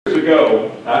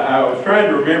Ago, I was trying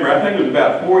to remember, I think it was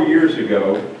about 4 years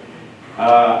ago,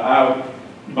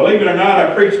 believe it or not,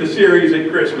 I preached a series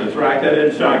at Christmas, right? That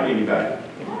didn't shock anybody.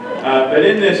 But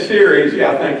in this series,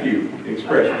 yeah, thank you,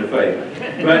 expression of faith.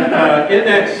 But in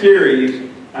that series,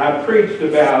 I preached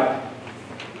about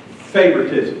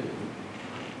favoritism.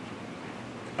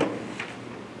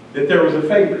 That there was a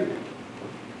favorite.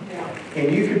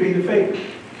 And you could be the favorite.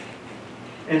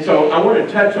 And so I want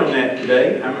to touch on that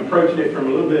today. I'm approaching it from a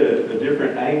little bit of a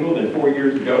different angle than 4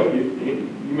 years ago. You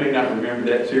may not remember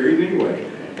that series anyway.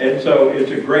 And so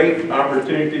it's a great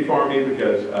opportunity for me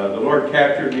because the Lord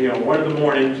captured me on one of the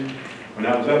mornings when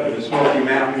I was up in the Smoky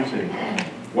Mountains and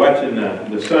watching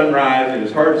the sunrise. And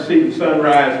it's hard to see the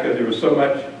sunrise because there was so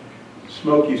much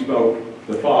smoky smoke,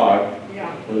 the fog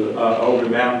was over the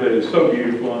mountain, but it was so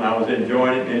beautiful and I was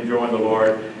enjoying it and enjoying the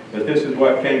Lord. But this is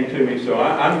what came to me. So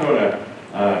I'm going to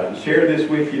share this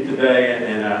with you today,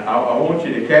 and I want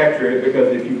you to capture it,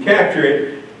 because if you capture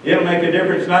it, it'll make a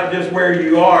difference not just where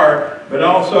you are, but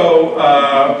also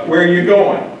where you're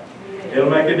going. It'll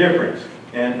make a difference.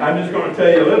 And I'm just going to tell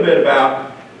you a little bit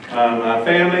about my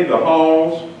family, the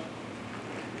Halls.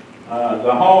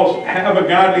 The Halls have a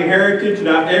godly heritage.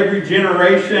 Not every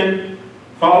generation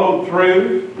followed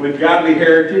through with godly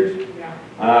heritage.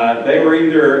 They were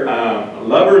either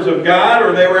lovers of God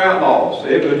or they were outlaws.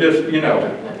 It was just, it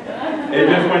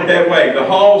just went that way. The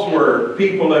Halls were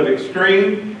people of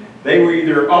extreme. They were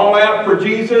either all out for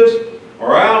Jesus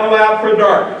or all out for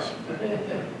darkness.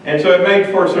 And so it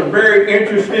made for some very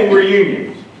interesting reunions.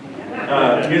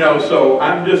 So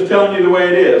I'm just telling you the way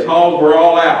it is. Halls were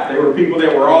all out. They were people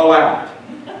that were all out.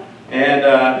 And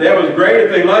that was great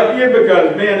if they loved you,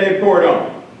 because, man, they poured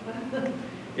on.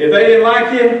 If they didn't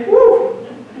like you, whoo!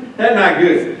 That's not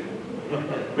good,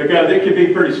 because it could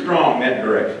be pretty strong that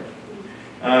direction.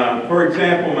 For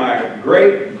example, my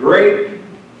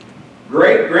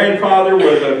great-great-great-grandfather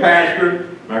was a pastor.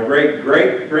 My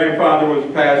great-great-grandfather was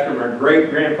a pastor.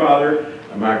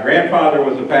 My grandfather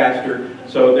was a pastor.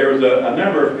 So there was a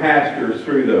number of pastors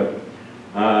through the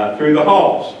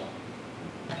Halls.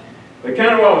 But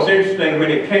kind of what was interesting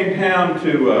when it came down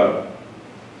to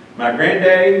my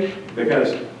granddaddy,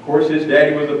 because of course his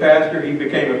daddy was a pastor, he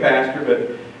became a pastor,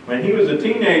 but when he was a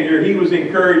teenager, he was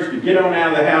encouraged to get on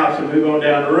out of the house and move on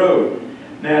down the road.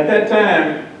 Now at that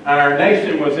time, our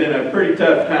nation was in a pretty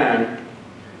tough time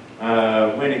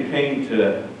when it came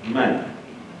to money.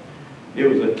 It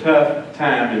was a tough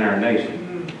time in our nation.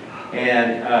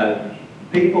 And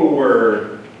people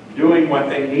were doing what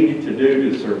they needed to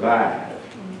do to survive.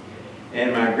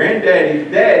 And my granddaddy's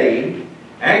daddy,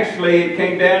 actually it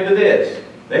came down to this.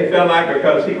 They felt like,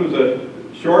 because he was a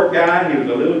short guy, he was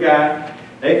a little guy,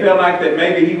 they felt like that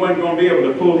maybe he wasn't going to be able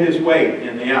to pull his weight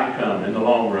in the outcome in the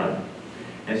long run.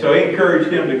 And so he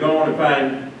encouraged him to go on and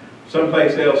find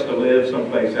someplace else to live,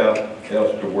 someplace else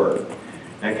to work.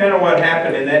 Now kind of what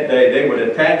happened in that day, they would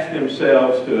attach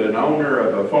themselves to an owner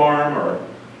of a farm or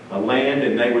a land,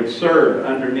 and they would serve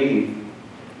underneath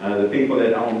the people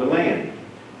that owned the land.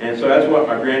 And so that's what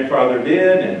my grandfather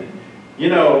did. And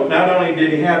not only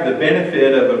did he have the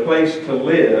benefit of a place to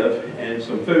live and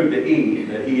some food to eat,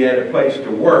 that he had a place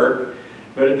to work,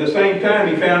 but at the same time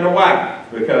he found a wife,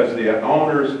 because the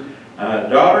owner's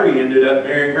daughter, he ended up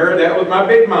marrying her. That was my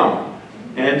big mama.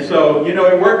 And so,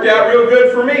 it worked out real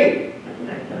good for me.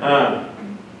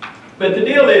 But the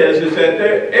deal is that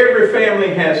every family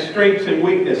has strengths and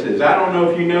weaknesses. I don't know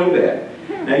if you know that.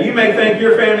 Now, you may think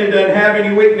your family doesn't have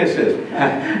any weaknesses.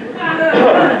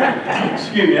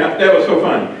 Excuse me, that was so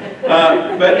funny.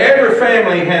 But every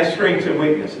family has strengths and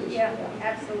weaknesses. Yeah,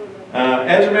 absolutely.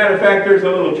 As a matter of fact, there's a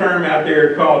little term out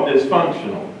there called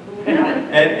dysfunctional.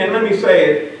 And let me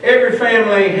say it, every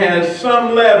family has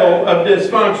some level of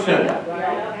dysfunction.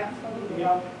 Absolutely.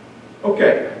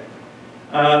 Okay.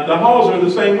 The Halls are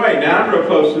the same way. Now, I'm real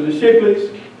close to the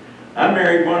Shipleys. I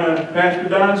married one of Pastor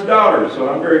Don's daughters, so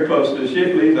I'm very close to the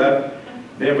Shipleys. I've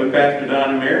been with Pastor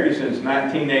Don and Mary since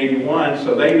 1981,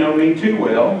 so they know me too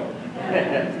well.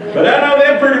 But I know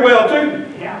them pretty well too.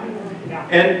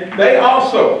 And they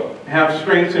also have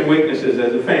strengths and weaknesses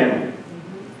as a family.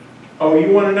 Oh,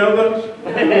 you want to know those?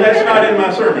 That's not in my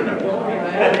sermon notes.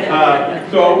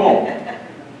 So I won't.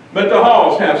 But the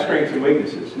Halls have strengths and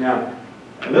weaknesses. Now,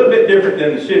 a little bit different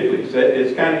than the Shipleys.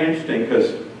 It's kind of interesting,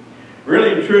 because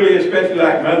really and truly, especially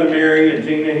like Mother Mary and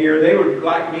Gina here, they would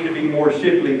like me to be more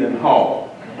Shipley than Hall.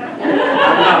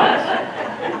 I'm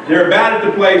honest. They're about at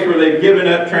the place where they've given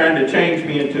up trying to change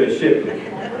me into a Shipley.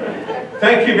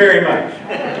 Thank you very much.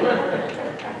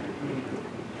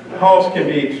 Halls can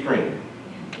be extreme.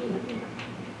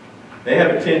 They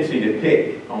have a tendency to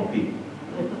pick on people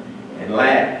and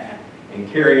laugh and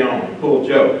carry on and pull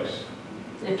jokes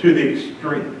to the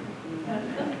extreme.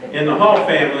 In the Hall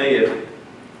family, if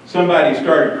somebody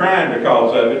started crying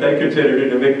because of it, they considered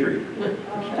it a victory.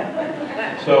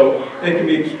 So they can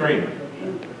be extreme.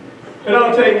 But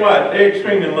I'll tell you what, they're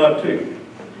extreme in love too.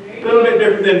 A little bit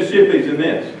different than the Shipleys in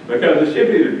this, because the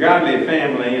Shipleys are a godly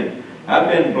family, and I've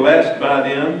been blessed by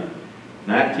them.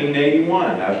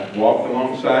 1981, I walked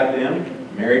alongside them,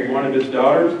 married one of his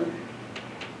daughters,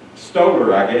 stole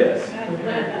her, I guess.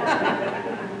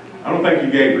 I don't think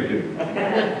you gave her to me.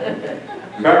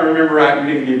 If I remember right,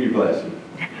 we didn't give you blessing.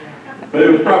 But it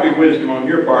was probably wisdom on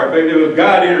your part, but it was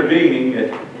God intervening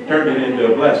that turned it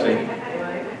into a blessing.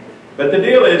 But the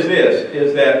deal is this,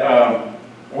 is that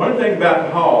one thing about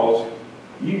the Halls,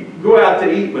 you go out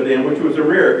to eat with them, which was a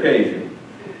rare occasion,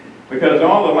 because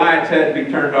all the lights had to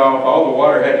be turned off, all the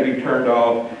water had to be turned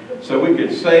off, so we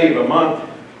could save a month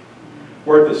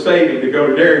worth of saving to go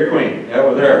to Dairy Queen. That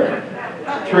was our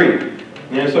treat.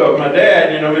 And so if my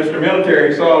dad, you know, Mr.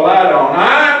 Military, saw a light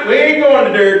on, we ain't going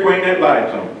to Dairy Queen, that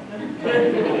light's on.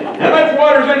 How much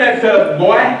water's in that tub,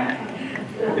 boy?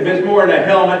 If it's more than a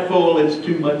helmet full, it's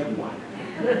too much water.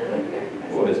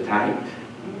 Boy, it's tight.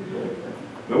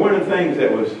 But one of the things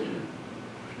that was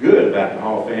good about the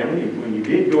Hall family, when you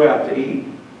did go out to eat,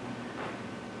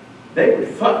 they would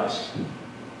fuss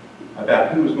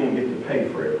about who was going to get to pay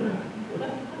for everything.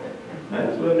 Now,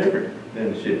 that's a little different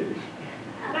than the Shipleys.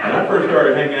 When I first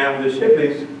started hanging out with the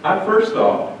Shipleys, I first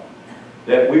thought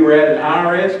that we were at an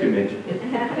IRS convention.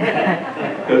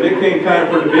 Because it came time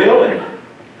for the bill, and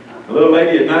the little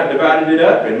lady had not divided it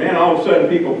up, and man, all of a sudden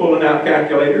people pulling out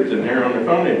calculators, and they're on their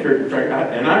phone,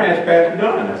 and I asked Pastor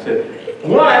Don, I said,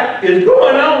 what is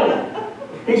going on?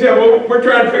 He said, well, we're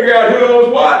trying to figure out who owes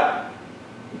what.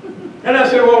 And I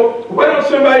said, well, why don't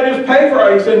somebody just pay for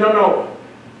it? He said, no.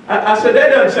 I said, that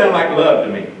doesn't sound like love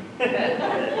to me.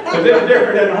 Because it's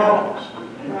different than the Halls.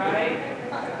 Right.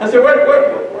 I said, what,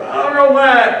 I don't know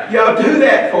why y'all do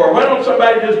that for. Why don't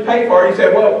somebody just pay for it? He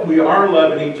said, well, we are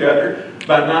loving each other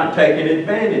by not taking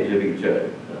advantage of each other.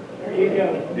 There you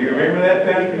go. Do you remember that,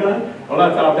 Pastor Don? Well,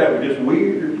 I thought that was just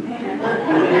weird. Because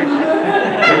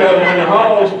when the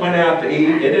Halls went out to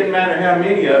eat, it didn't matter how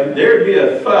many of them, there'd be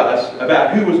a fuss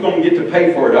about who was going to get to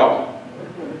pay for it all.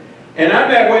 And I'm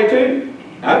that way too.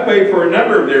 I paid for a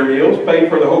number of their meals, paid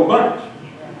for the whole bunch.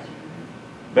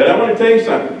 But I want to tell you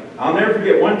something. I'll never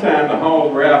forget one time the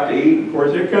Halls were out to eat. Of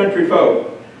course, they're country folk.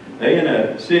 They in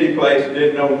a city place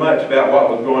didn't know much about what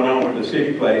was going on with the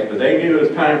city place, but they knew it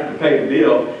was time to pay the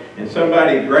bill, and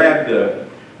somebody grabbed the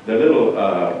little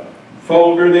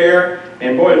folder there,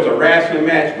 and boy, there was a wrestling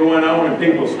match going on, and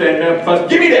people standing up and fussing,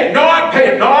 give me that! No, I'm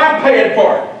paying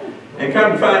for it! And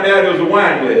come to find out it was a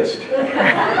wine list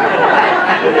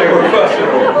that they were fussing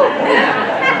over.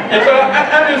 And so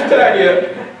I'm just telling you,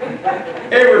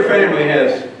 every family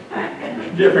has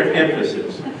different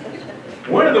emphasis.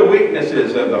 One of the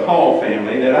weaknesses of the Hall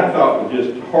family that I thought was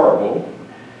just horrible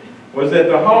was that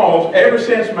the Halls, ever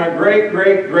since my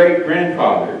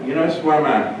great-great-great-grandfather, you know, this is why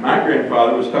my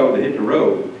grandfather was told to hit the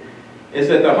road, is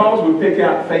that the Halls would pick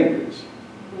out favorites.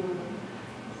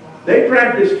 They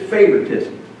practiced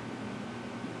favoritism.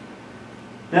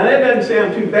 Now that doesn't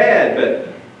sound too bad,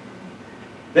 but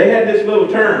they had this little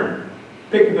term,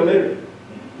 pick of the litter.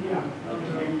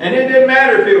 And it didn't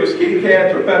matter if it was kitty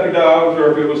cats or puppy dogs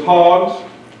or if it was hogs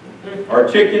or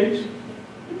chickens.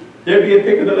 There'd be a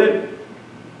pick of the litter.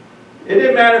 It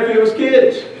didn't matter if it was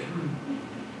kids,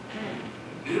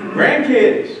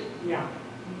 grandkids,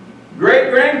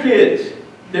 great-grandkids.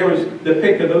 There was the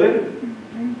pick of the litter.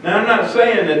 Now I'm not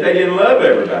saying that they didn't love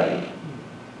everybody.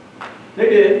 They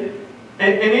did.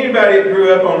 And anybody that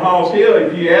grew up on Hall's Hill,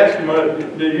 if you ask them,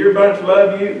 did your bunch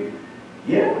love you?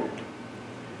 Yeah.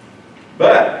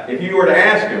 But if you were to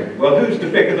ask them, well, who's the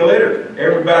pick of the litter?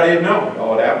 Everybody would know.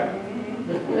 Oh, that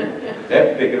one.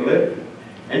 That's the pick of the litter.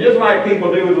 And just like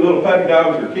people do with the little puppy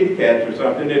dogs or kitty cats or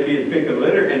something, they'd be the pick of the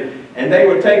litter. And they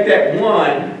would take that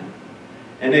one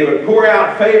and they would pour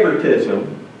out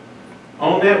favoritism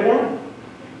on that one.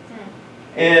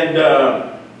 And,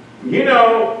 you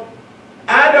know,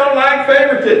 I don't like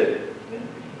favoritism.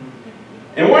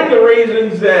 And one of the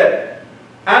reasons that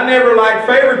I never liked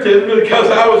favoritism is because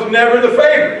I was never the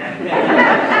favorite.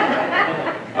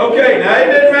 Okay, now it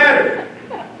didn't matter.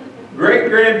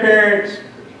 Great-grandparents,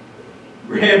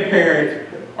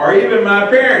 grandparents, or even my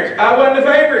parents, I wasn't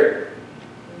the favorite.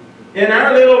 In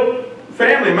our little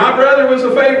family, my brother was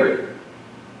the favorite.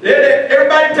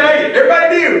 Everybody tell you,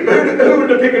 everybody knew who was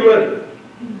the pick of the litter.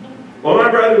 Well, my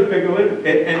brother was pick of the litter.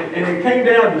 And it came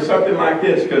down to something like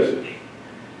this, because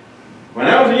When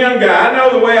I was a young guy, I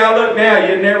know the way I look now,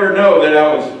 you'd never know that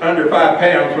I was under 5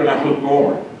 pounds when I was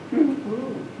born.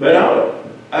 But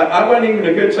I wasn't even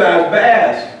a good-sized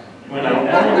bass when I was a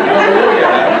little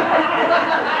guy.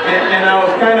 And I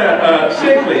was kind of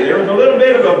sickly. There was a little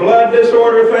bit of a blood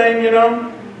disorder thing, you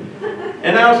know.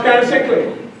 And I was kind of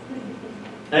sickly.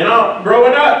 And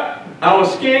growing up, I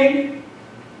was skinny.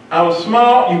 I was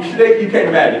small. You can't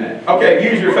imagine that. Okay,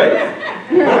 use your face.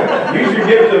 Use your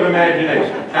gift of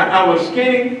imagination. I was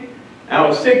skinny. I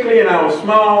was sickly, and I was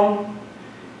small.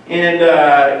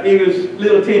 And he was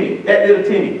little teeny.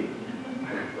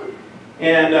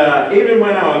 And even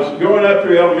when I was growing up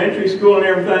through elementary school and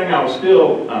everything, I was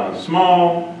still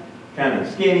small, kind of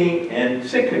skinny, and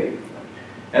sickly.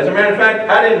 As a matter of fact,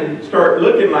 I didn't start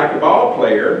looking like a ball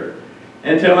player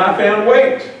until I found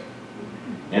weights.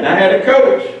 And I had a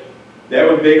coach that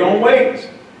was big on weights.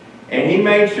 And he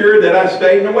made sure that I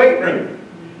stayed in the weight room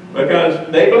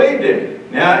because they believed in me.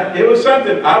 Now, it was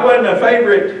something, I wasn't a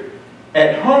favorite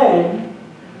at home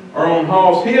or on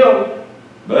Hall's Hill,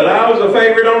 but I was a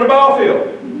favorite on the ball field.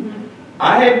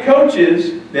 I had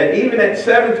coaches that even at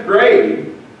 7th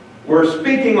grade were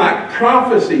speaking like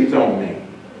prophecies on me.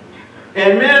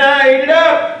 And man, I ate it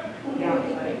up.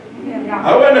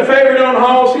 I wasn't a favorite on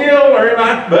Hall's Hill,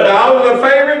 but I was a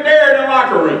favorite there in the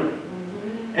locker room.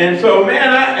 And so, man,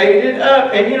 I ate it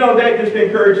up. And, you know, that just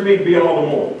encouraged me to be all the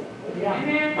more.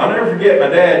 I'll never forget my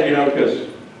dad, you know, because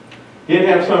he'd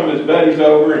have some of his buddies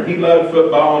over, and he loved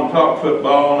football and talked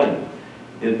football, and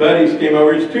his buddies came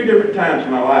over. It's 2 different times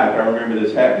in my life I remember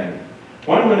this happening.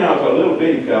 One when I was a little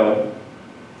bitty fella,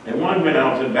 and one when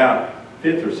I was in about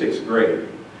 5th or 6th grade.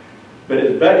 But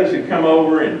his buddies would come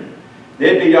over, and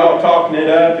they'd be all talking it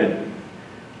up, and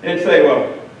they'd say,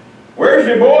 well, where's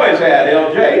your boys at,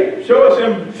 LJ? Show us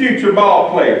some future ball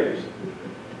players.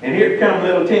 And here come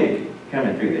little Timmy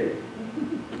coming through there.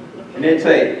 And they'd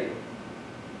say,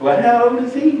 well, how old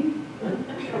is he?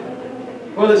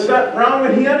 Well, is something wrong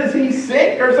with him? Is he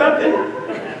sick or something?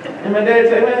 And my dad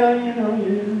would say, well, you know,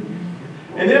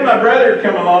 yeah. And then my brother would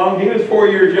come along. He was 4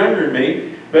 years younger than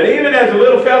me. But even as a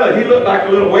little fella, he looked like a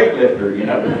little weightlifter, you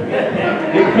know.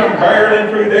 He'd come barreling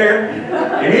through there,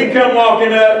 and he'd come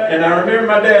walking up, and I remember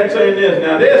my dad saying this,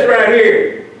 now this right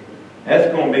here,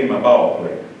 that's going to be my ball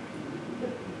player.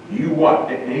 You watch,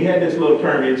 and he had this little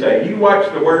term, he'd say, you watch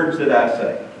the words that I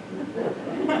say.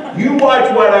 You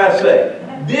watch what I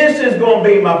say. This is going to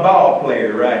be my ball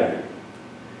player right here.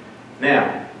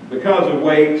 Now, because of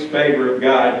weights, favor of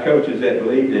God, coaches that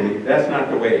believed in me, that's not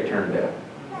the way it turned out.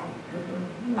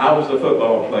 I was a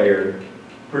football player,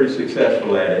 pretty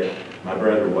successful at it. My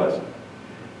brother wasn't.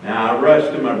 Now, I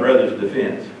rushed to my brother's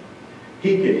defense.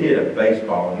 He could hit a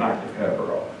baseball and knock the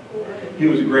cover off. He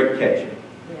was a great catcher.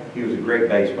 He was a great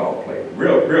baseball player.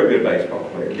 Real good baseball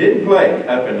player. Didn't play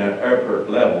up in the upper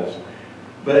levels,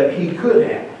 but he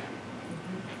could have.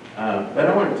 But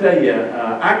I want to tell you,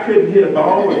 I couldn't hit a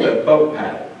ball with a boat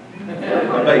paddle,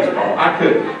 a baseball. I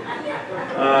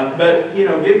couldn't. But, you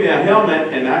know, give me a helmet,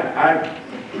 and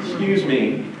excuse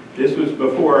me, this was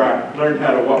before I learned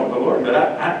how to walk with the Lord, but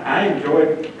I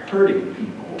enjoyed hurting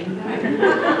people,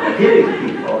 hitting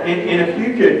people. And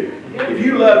if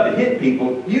you love to hit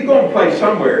people, you're going to play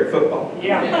somewhere at football.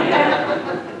 Yeah.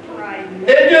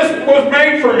 It just was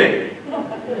made for me.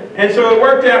 And so it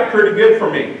worked out pretty good for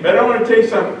me. But I want to tell you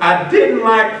something. I didn't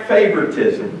like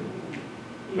favoritism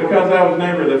because I was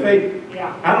never the favorite.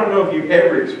 I don't know if you've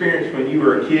ever experienced when you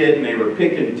were a kid and they were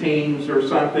picking teams or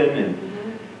something, and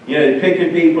you know, they're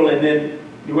picking people, and then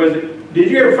did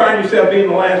you ever find yourself being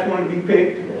the last one to be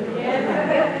picked?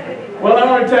 Well, I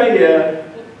want to tell you,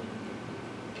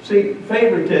 see,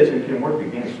 favoritism can work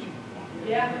against you.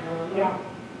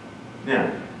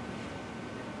 Now,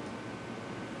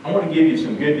 I want to give you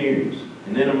some good news,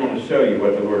 and then I'm going to show you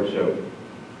what the Lord showed me.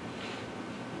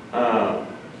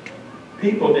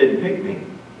 People didn't pick me,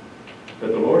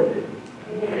 but the Lord did.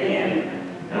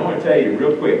 And I want to tell you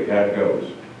real quick how it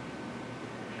goes.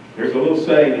 There's a little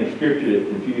saying in Scripture that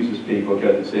confuses people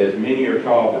because it says, many are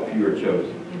called, but few are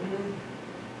chosen.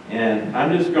 And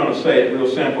I'm just going to say it real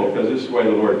simple because this is the way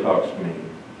the Lord talks to me.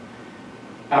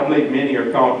 I believe many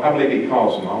are called. I believe He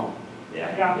calls them all.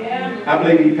 I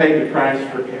believe He paid the price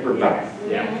for everybody.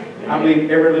 I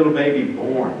believe every little baby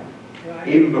born,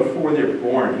 even before they're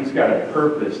born, He's got a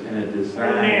purpose and a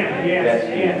design.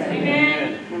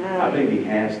 Amen. I believe He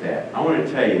has that. I want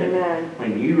to tell you,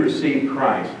 when you receive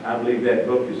Christ, I believe that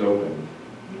book is open.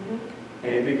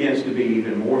 And it begins to be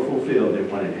even more fulfilled than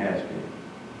what it has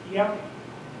been.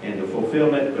 And the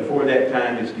fulfillment before that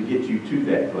time is to get you to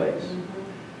that place.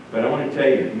 But I want to tell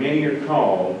you, many are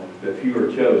called, but few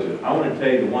are chosen. I want to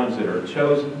tell you the ones that are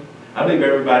chosen I believe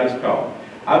everybody's called.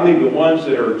 I believe the ones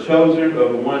that are chosen are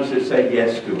the ones that say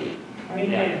yes to it.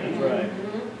 Amen. That's right.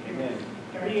 Amen.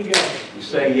 There you go. You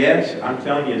say yes, I'm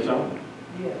telling you it's on.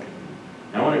 Yeah.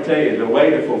 I want to tell you, the way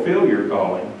to fulfill your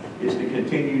calling is to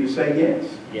continue to say yes.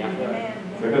 Yeah.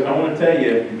 Because I want to tell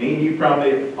you, me and you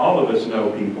probably, all of us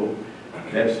know people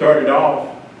that started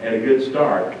off at a good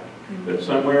start, but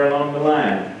somewhere along the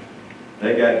line,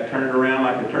 they got turned around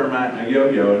like a termite and a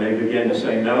yo-yo, and they began to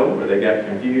say no, or they got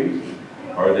confused,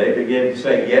 or they began to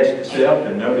say yes to self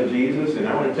and no to Jesus. And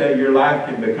I want to tell you, your life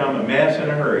can become a mess in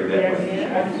a hurry that way.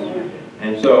 Yes, absolutely.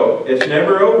 And so it's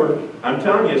never over. I'm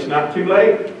telling you, it's not too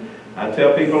late. I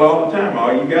tell people all the time,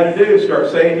 all you got to do is start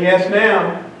saying yes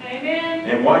now. Amen.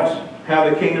 And watch how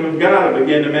the kingdom of God will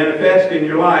begin to manifest in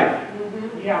your life.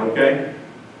 Yeah. Okay?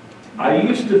 I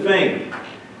used to think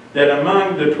that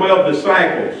among the 12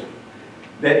 disciples,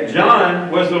 that John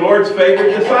was the Lord's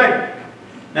favorite disciple.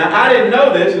 Now, I didn't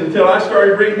know this until I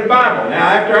started reading the Bible. Now,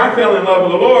 after I fell in love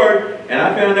with the Lord, and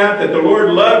I found out that the Lord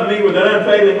loved me with an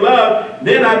unfailing love,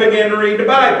 then I began to read the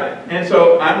Bible. And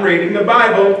so I'm reading the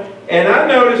Bible, and I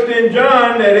noticed in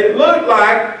John that it looked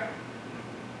like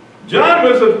John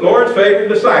was the Lord's favorite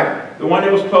disciple, the one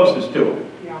that was closest to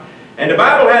him. Yeah. And the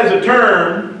Bible has a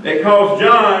term that calls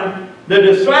John the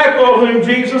disciple whom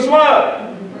Jesus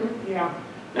loved. Yeah.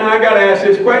 Now I got to ask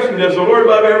this question, does the Lord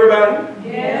love everybody?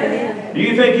 Yes. Do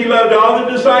you think He loved all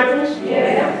the disciples?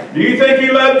 Yes. Do you think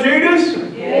He loved Judas?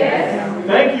 Yes.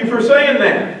 Thank you for saying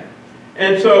that.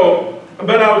 And so,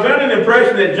 but I was under the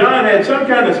impression that John had some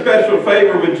kind of special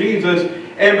favor with Jesus,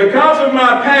 and because of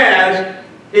my past,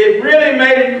 it really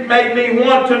made me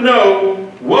want to know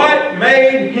what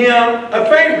made him a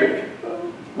favorite.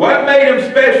 What made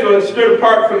him special and stood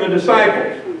apart from the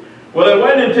disciples? Well, it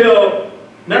wasn't until a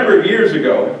number of years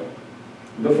ago,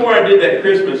 before I did that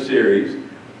Christmas series,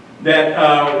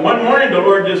 that one morning the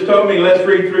Lord just told me, let's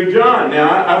read through John.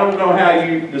 Now, I don't know how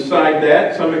you decide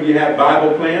that. Some of you have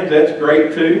Bible plans. That's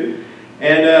great too.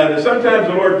 And sometimes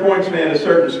the Lord points me at a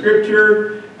certain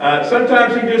scripture.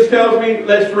 Sometimes He just tells me,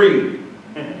 let's read.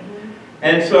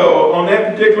 And so on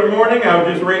that particular morning, I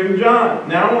was just reading John.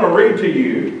 Now, I want to read to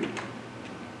you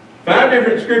 5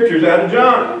 different scriptures out of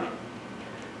John.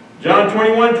 John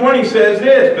 21:20 says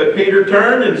this, but Peter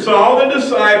turned and saw the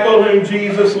disciple whom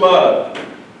Jesus loved.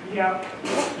 Yeah.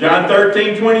 John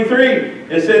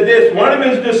 13:23, it said this, one of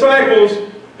His disciples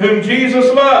whom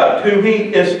Jesus loved, whom He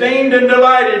esteemed and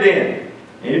delighted in.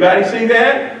 Anybody see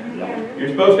that? You're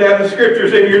supposed to have the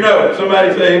scriptures in your notes.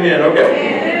 Somebody say amen.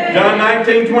 Okay. John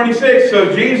 19:26,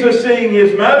 so Jesus seeing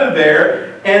His mother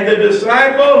there, and the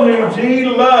disciple whom He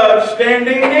loved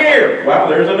standing near. Wow,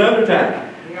 there's another time.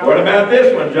 What about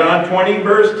this one? John 20,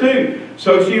 verse 2.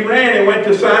 So she ran and went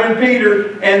to Simon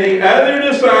Peter and the other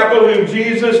disciple whom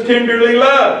Jesus tenderly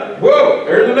loved. Whoa,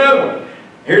 there's another one.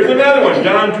 Here's another one.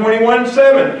 John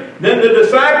 21:7. Then the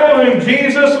disciple whom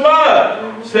Jesus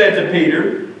loved said to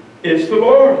Peter, it's the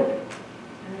Lord.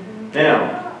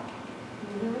 Now,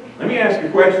 let me ask a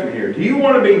question here. Do you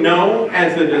want to be known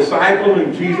as the disciple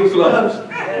whom Jesus loves?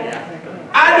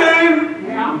 I do.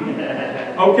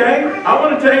 Okay? I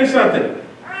want to tell you something.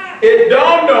 It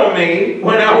dawned on me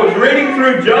when I was reading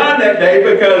through John that day,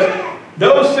 because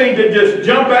those seemed to just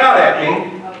jump out at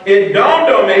me. It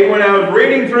dawned on me when I was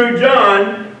reading through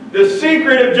John, the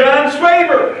secret of John's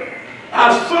favor.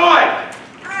 I saw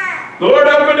it. The Lord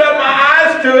opened up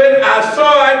my eyes to it. I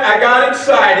saw it. I got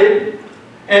excited.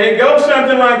 And it goes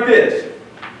something like this.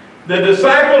 The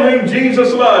disciple whom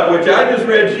Jesus loved, which I just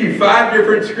read to you 5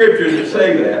 different scriptures that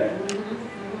say that.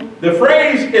 The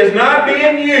phrase is not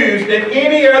being used in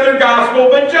any other gospel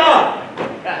but John.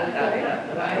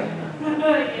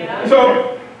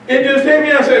 So it just hit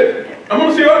me. I said, I'm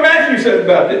going to see what Matthew said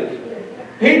about this.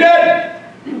 He doesn't.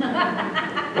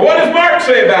 What does Mark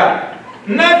say about it?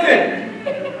 Nothing.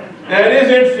 Now it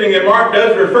is interesting that Mark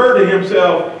does refer to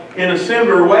himself in a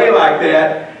similar way like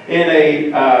that, in a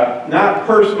not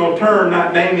personal term,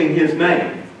 not naming his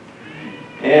name.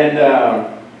 And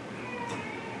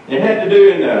it had to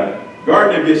do in the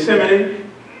Garden of Gethsemane.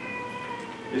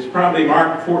 It's probably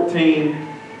Mark 14,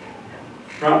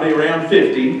 probably around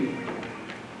 50,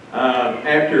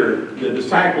 after the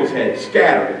disciples had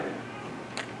scattered.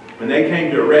 When they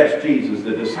came to arrest Jesus,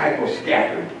 the disciples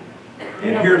scattered.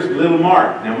 And here's little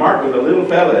Mark. Now Mark was a little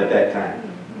fella at that time.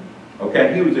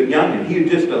 Okay, he was a youngin'. He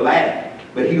was just a lad.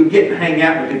 But he would get to hang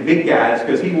out with the big guys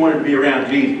because he wanted to be around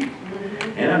Jesus.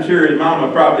 And I'm sure his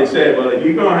mama probably said, well, if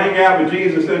you're going to hang out with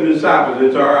Jesus and the disciples,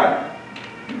 it's all right.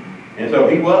 And so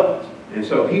he was. And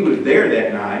so he was there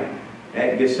that night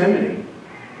at Gethsemane.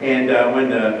 And when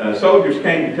the soldiers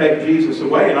came to take Jesus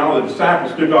away and all the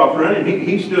disciples took off running,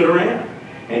 he stood around.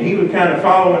 and he was kind of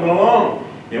following along.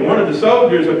 And one of the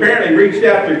soldiers apparently reached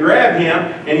out to grab him,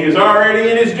 and he was already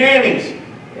in his jammies.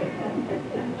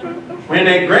 When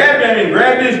they grabbed him and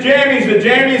grabbed his jammies, the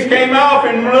jammies came off,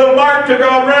 and little Mark took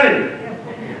off running.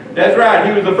 That's right,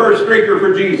 he was the first streaker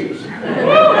for Jesus.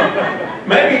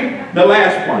 Maybe the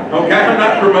last one, okay? I'm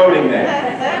not promoting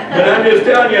that. But I'm just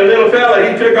telling you, a little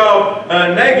fella, he took off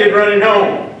naked running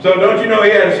home. So don't you know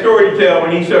he had a story to tell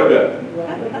when he showed up?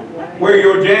 Where are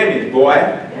your jammies, boy?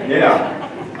 Yeah.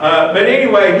 But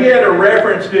anyway, he had a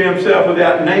reference to himself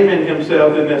without naming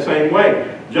himself in the same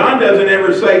way. John doesn't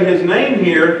ever say his name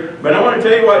here, but I want to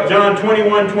tell you what John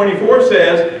 21:24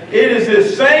 says. It is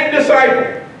this same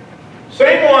disciple,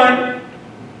 same one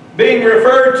being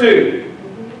referred to,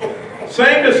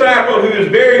 same disciple who is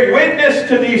bearing witness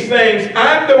to these things.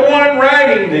 I'm the one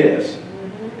writing this,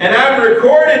 and I've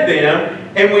recorded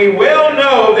them, and we well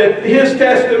know that his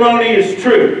testimony is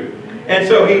true. And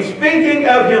so he's speaking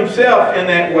of himself in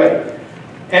that way.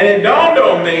 And it dawned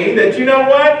on me that, you know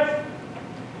what?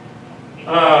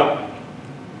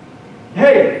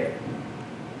 Hey,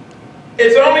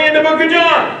 it's only in the book of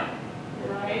John.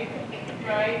 Right,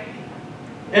 right.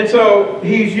 And so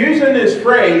he's using this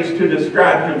phrase to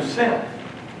describe himself.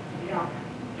 Yeah.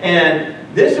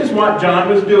 And this is what John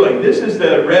was doing. This is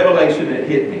the revelation that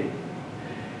hit me.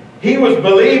 He was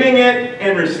believing it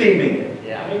and receiving it.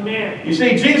 Yeah. Amen. You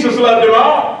see, Jesus loved them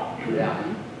all. Yeah.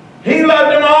 He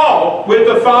loved them all with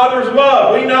the Father's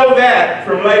love. We know that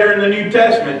from later in the New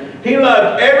Testament. He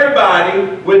loved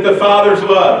everybody with the Father's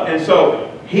love. And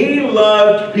so he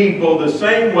loved people the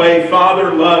same way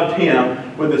Father loved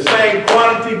him, with the same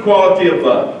quality of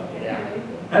love. Yeah.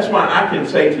 That's why I can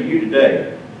say to you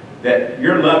today that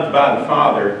you're loved by the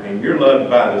Father and you're loved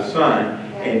by the Son.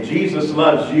 And Jesus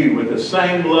loves you with the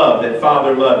same love that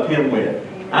Father loved him with.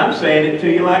 I'm saying it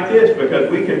to you like this because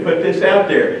we can put this out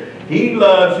there. He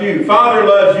loves you. Father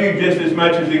loves you just as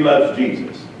much as he loves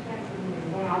Jesus.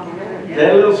 Is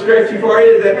that a little stretchy for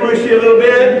you? Does that push you a little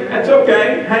bit? That's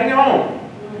okay. Hang on.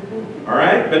 All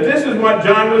right? But this is what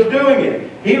John was doing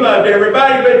it. He loved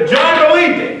everybody, but John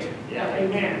believed it. Yeah.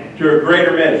 Amen. To a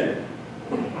greater measure.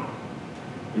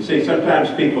 You see, sometimes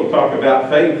people talk about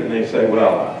faith and they say,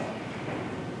 well,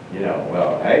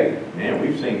 hey, man,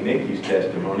 we've seen Nikki's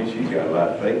testimony. She's got a lot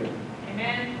of faith.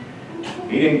 Amen.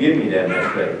 He didn't give me that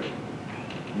much faith.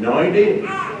 No, he didn't.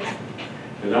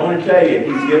 Because I want to tell you,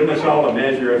 he's given us all a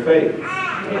measure of faith.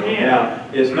 Amen. Now,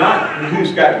 it's not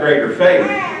who's got greater faith.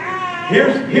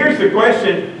 Here's the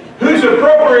question, who's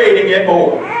appropriating it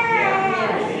more?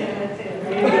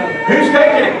 Who's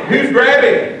taking it? Who's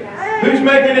grabbing it? Who's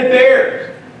making it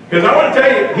theirs? Because I want to tell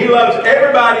you, he loves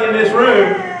everybody in this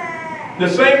room the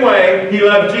same way he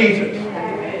loved Jesus.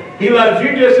 He loves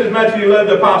you just as much as he loved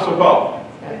the Apostle Paul.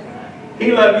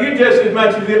 He loved you just as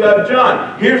much as he loved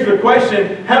John. Here's the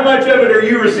question, how much of it are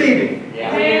you receiving?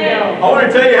 Yeah. I want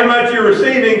to tell you how much you're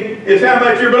receiving is how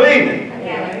much you're believing.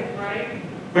 Right.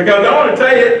 Because I want to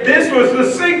tell you, this was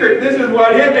the secret. This is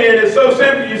what hit me, and it's so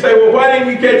simple. You say, well, why didn't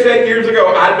you catch that years ago?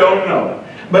 I don't know.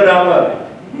 But I love it.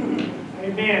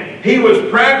 Amen. He was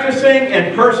practicing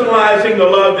and personalizing the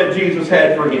love that Jesus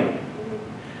had for him.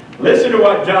 Listen to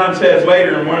what John says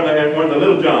later in one of the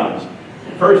little Johns.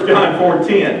 1 John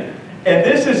 4:10. And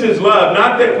this is his love,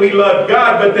 not that we loved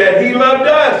God, but that he loved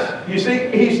us. You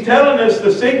see, he's telling us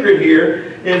the secret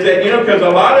here is that, because a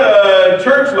lot of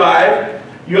church life,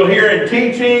 you'll hear in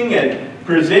teaching and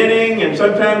presenting, and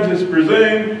sometimes it's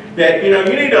presumed that, you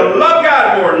need to love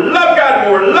God more, love God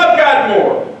more, love God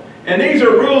more. And these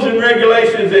are rules and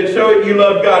regulations that show that you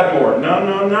love God more. No,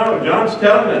 no, no. John's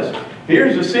telling us,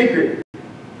 here's the secret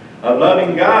of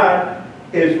loving God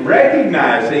is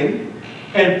recognizing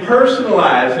and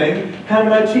personalizing how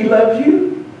much he loves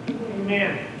you.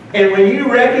 Amen. And when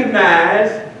you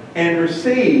recognize and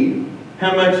receive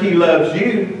how much he loves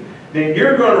you, then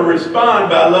you're going to respond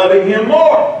by loving him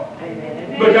more.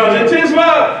 Amen. Because it's his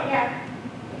love. Yeah.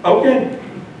 Okay.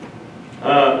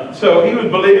 So he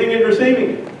was believing and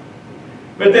receiving it.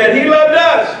 But that he loved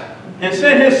us and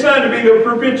sent his Son to be the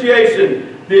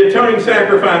propitiation, the atoning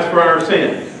sacrifice for our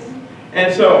sins.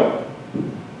 And so,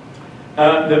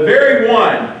 the very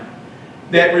one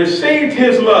that received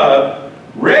his love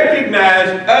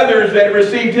recognized others that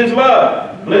received his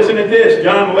love. Listen to this,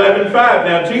 John 11:5.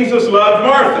 Now, Jesus loved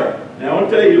Martha. Now, I want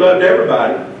to tell you, he loved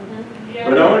everybody. Yeah.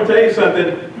 But I want to tell you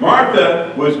something.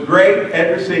 Martha was great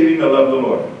at receiving the love of the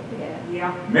Lord.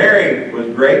 Yeah. Mary was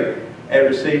great at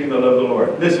receiving the love of the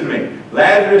Lord. Listen to me.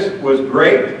 Lazarus was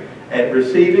great at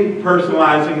receiving,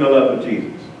 personalizing the love of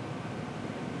Jesus.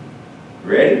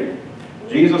 Ready?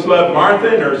 Jesus loved Martha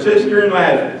and her sister and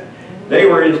Lazarus. They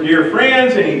were his dear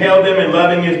friends, and he held them in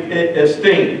loving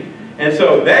esteem. And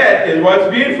so that is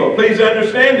what's beautiful. Please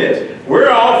understand this. We're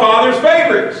all Father's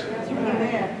favorites.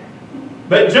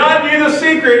 But John knew the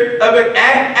secret of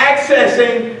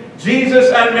accessing Jesus'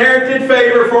 unmerited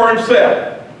favor for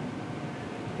himself.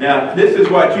 Now, this is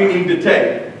what you need to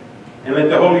take and let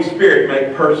the Holy Spirit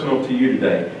make personal to you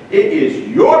today. It is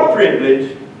your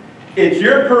privilege, it's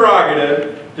your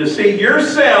prerogative to see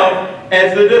yourself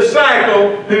as the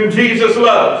disciple whom Jesus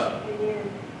loves.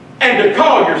 And to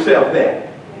call yourself that.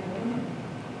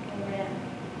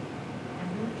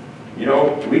 You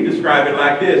know, we describe it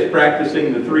like this,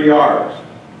 practicing the 3 R's.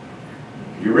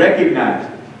 You recognize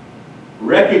it.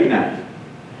 Recognize it,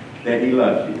 that he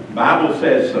loves you. The Bible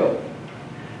says so.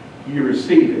 You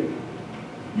receive it.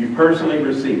 You personally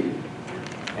receive it.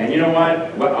 And you know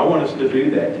what? Well, I want us to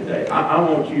do that today. I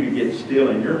want you to get still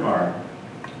in your heart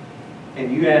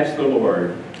and you ask the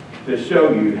Lord to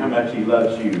show you how much he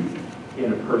loves you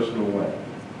in a personal way.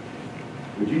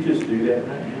 Would you just do that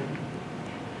right now?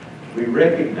 We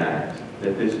recognize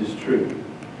that this is true.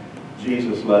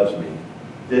 Jesus loves me.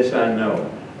 This I know,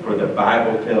 for the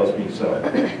Bible tells me so.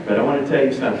 But I want to tell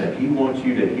you something. He wants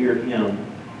you to hear him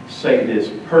say this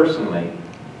personally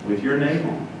with your name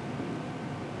on it.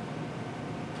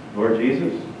 Lord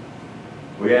Jesus,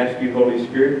 we ask you, Holy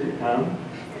Spirit, to come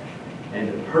and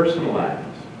to personalize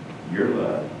your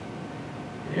love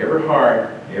in every heart,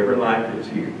 every life that's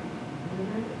here.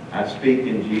 I speak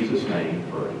in Jesus' name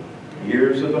for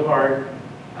ears of the heart,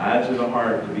 eyes of the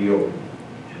heart to be open.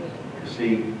 To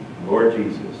see, Lord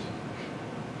Jesus,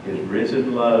 his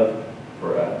risen love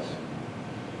for us,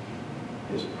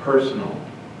 his personal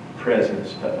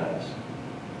presence to us.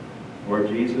 Lord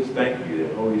Jesus, thank you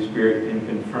that Holy Spirit can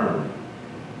confirm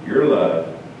your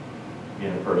love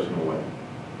in a personal way.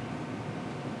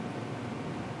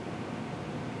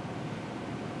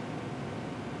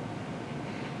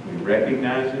 We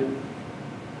recognize it.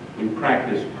 We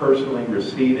practice personally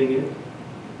receiving it.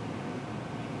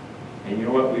 And you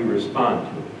know what? We respond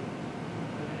to it.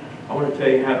 I want to tell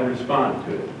you how to respond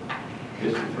to it.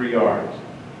 It's the 3 R's.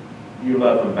 You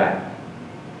love them back.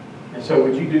 And so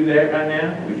would you do that right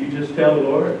now? Would you just tell the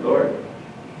Lord, Lord,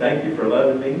 thank you for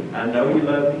loving me. I know you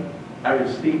love me. I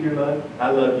receive your love. I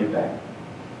love you back.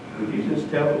 Would you just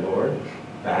tell the Lord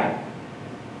back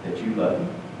that you love him?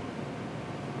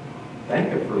 Thank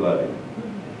him for loving you.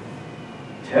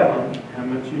 Tell him how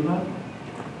much you love him.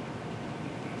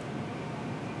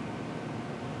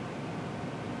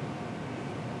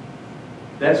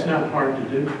 That's not hard to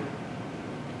do.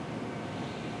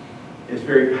 It's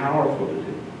very powerful to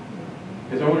do.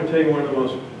 Because I want to tell you one of the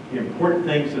most important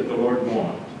things that the Lord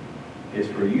wants is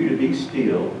for you to be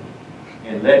still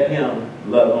and let him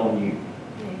love on you.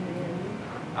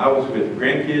 I was with the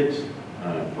grandkids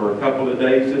for a couple of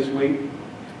days this week.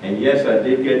 And yes, I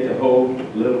did get to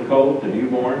hold little Colt, the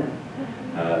newborn,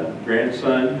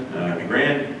 grandson,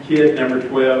 grandkid number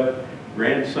 12,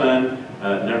 grandson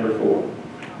number 4.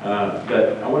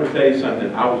 But I want to tell you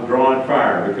something. I was drawing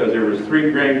fire because there was 3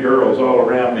 grand girls all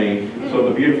around me, so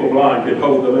the beautiful blonde could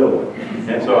hold the little one.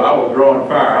 And so I was drawing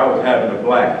fire. I was having a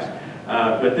blast.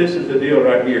 But this is the deal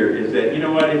right here, is that, you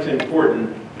know what? It's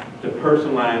important to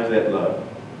personalize that love.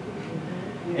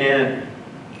 And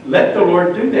let the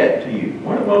Lord do that to you.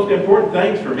 One of the most important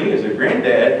things for me as a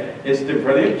granddad is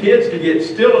for them kids to get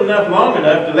still enough long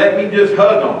enough to let me just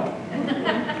hug them.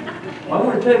 Well, I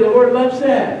want to tell you, the Lord loves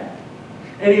that.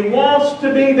 And he wants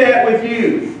to be that with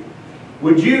you.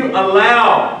 Would you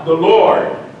allow the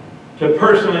Lord to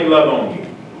personally love on you?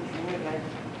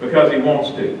 Because he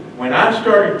wants to. When I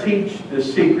started to teach the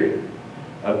secret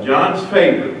of John's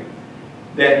favor,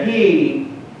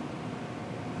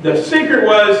 the secret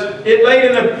was, it lay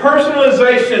in the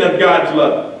personalization of God's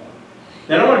love.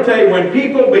 Now I want to tell you, when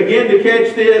people begin to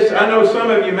catch this, I know some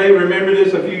of you may remember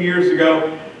this a few years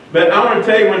ago, but I want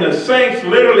to tell you, when the saints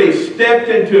literally stepped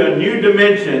into a new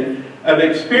dimension of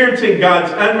experiencing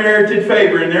God's unmerited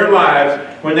favor in their lives,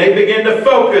 when they begin to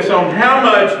focus on how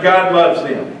much God loves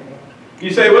them. You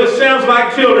say, well, this sounds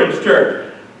like children's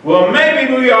church. Well,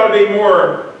 maybe we ought to be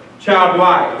more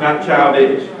childlike, not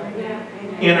childish,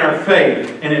 in our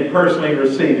faith and in personally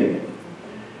receiving it.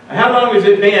 How long has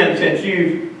it been since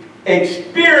you've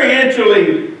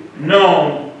experientially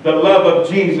known the love of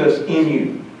Jesus in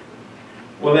you?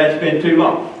 Well, that's been too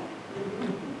long.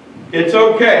 It's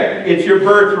okay. It's your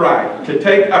birthright to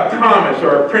take a promise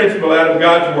or a principle out of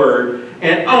God's Word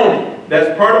and own it.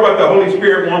 That's part of what the Holy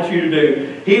Spirit wants you to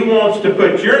do. He wants to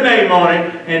put your name on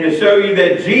it and to show you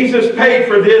that Jesus paid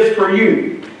for this for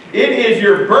you. It is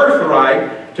your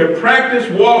birthright to practice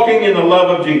walking in the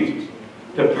love of Jesus.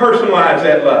 To personalize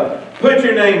that love. Put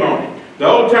your name on it. The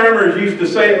old-timers used to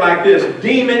say it like this,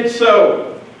 deem it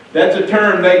so. That's a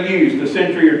term they used a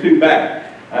century or two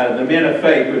back. The men of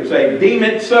faith would say, deem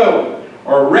it so,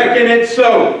 or reckon it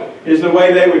so, is the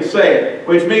way they would say it,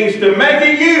 which means to make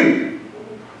it you.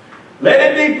 Let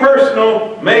it be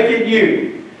personal, make it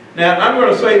you. Now, I'm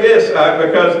going to say this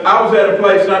because I was at a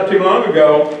place not too long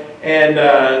ago, and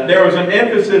there was an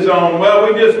emphasis on,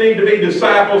 well, we just need to be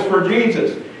disciples for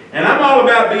Jesus. And I'm all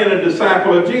about being a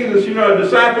disciple of Jesus. You know, a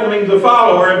disciple means a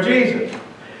follower of Jesus.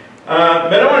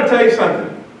 But I want to tell you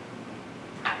something.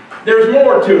 There's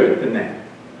more to it than that.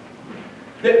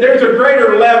 There's a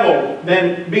greater level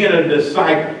than being a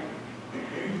disciple.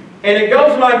 And it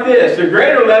goes like this. The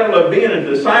greater level of being a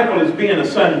disciple is being a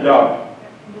son and daughter.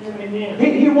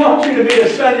 He wants you to be a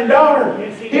son and daughter.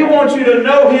 He wants you to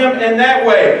know Him in that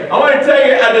way. I want to tell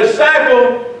you, a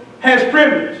disciple has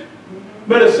privilege.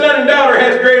 But a son and daughter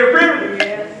has greater privilege.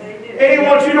 And He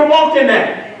wants you to walk in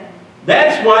that.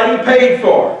 That's what He paid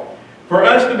for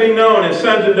us to be known as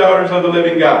sons and daughters of the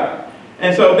living God.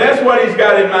 And so that's what He's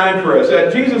got in mind for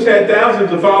us. Jesus had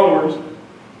thousands of followers.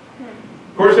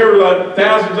 Of course, there were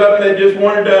thousands of them that just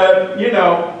wanted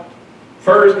to,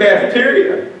 Fur's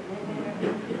cafeteria.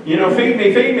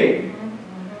 Feed me.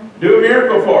 Do a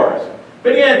miracle for us.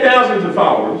 But He had thousands of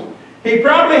followers. He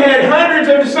probably had hundreds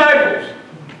of disciples.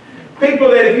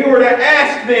 People that if you were to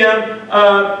ask them,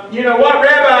 what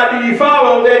rabbi do you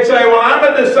follow? They'd say, well, I'm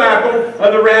a disciple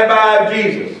of the rabbi of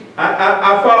Jesus.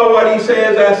 I follow what he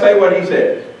says, I say what he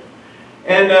says.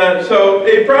 And so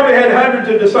they probably had hundreds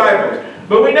of disciples.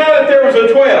 But we know that there was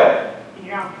a 12.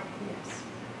 Yeah.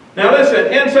 Now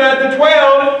listen, inside the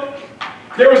 12,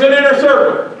 there was an inner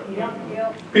circle.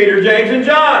 Yeah. Peter, James, and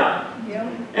John. Yeah.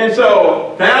 And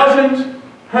so, thousands,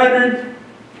 hundreds,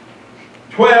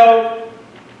 12,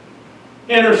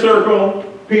 inner circle,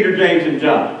 Peter, James, and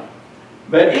John.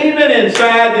 But even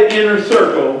inside the inner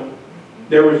circle,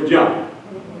 there was John.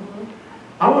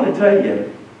 I want to tell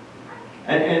you,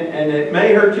 and it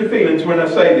may hurt your feelings when I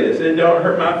say this. It don't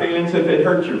hurt my feelings if it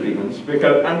hurts your feelings,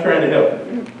 because I'm trying to help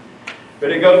you.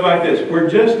 But it goes like this. We're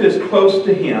just as close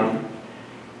to Him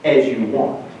as you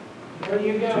want There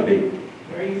you go. to be.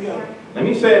 There you go. Let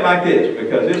me say it like this,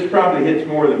 because this probably hits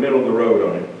more the middle of the road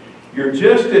on it. You're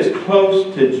just as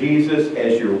close to Jesus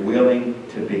as you're willing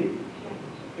to be.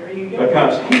 There you go.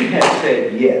 Because He has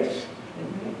said yes.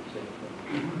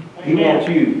 He wants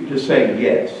you to say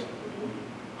yes.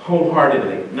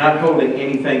 Wholeheartedly, not holding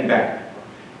anything back.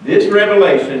 This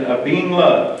revelation of being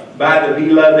loved by the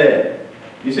beloved.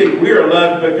 You see, we are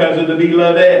loved because of the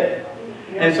beloved.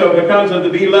 And so because of the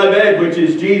beloved, which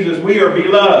is Jesus, we are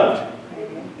beloved.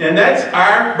 And that's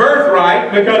our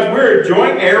birthright because we're a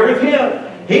joint heir with Him.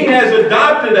 He has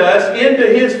adopted us into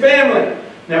His family.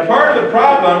 Now part of the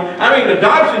problem,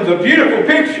 adoption's a beautiful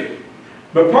picture.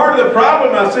 But part of the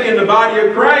problem I see in the body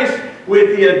of Christ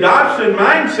with the adoption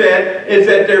mindset is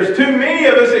that there's too many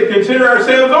of us that consider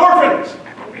ourselves orphans.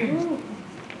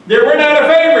 That we're not a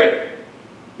favorite.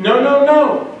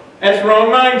 No. That's wrong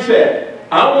mindset.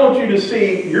 I want you to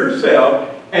see yourself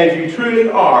as you truly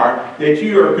are, that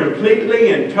you are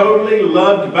completely and totally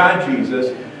loved by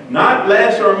Jesus, not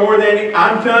less or more than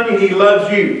I'm telling you, He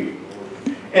loves you.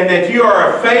 And that you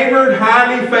are a favored,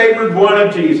 highly favored one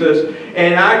of Jesus.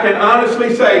 And I can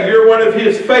honestly say you're one of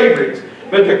His favorites.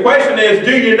 But the question is,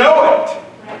 do you know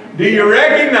it? Do you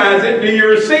recognize it? Do you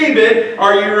receive it?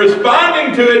 Are you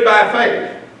responding to it by faith?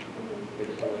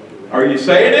 Are you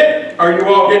saying it? Are you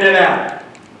walking it out?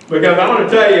 Because I want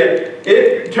to tell you,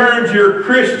 it turns your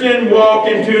Christian walk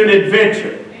into an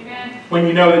adventure. Amen. When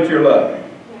you know that you're loved.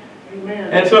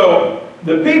 Amen. And so,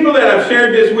 the people that I've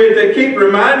shared this with, they keep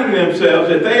reminding themselves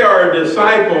that they are a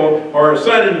disciple or a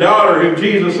son and daughter whom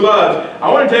Jesus loves.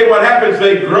 I want to tell you what happens.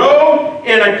 They grow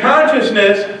in a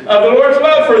consciousness of the Lord's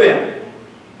love for them.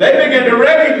 They begin to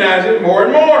recognize it more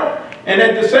and more. And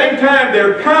at the same time,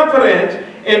 their confidence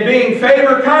in being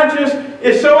favor conscious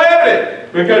is so evident.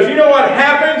 Because you know what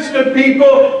happens to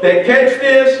people that catch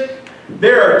this?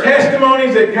 There are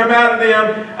testimonies that come out of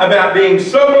them about being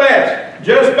so blessed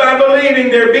just by believing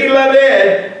they're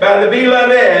beloved by the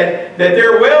beloved, that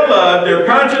they're well loved, they're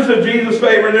conscious of Jesus'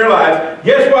 favor in their lives.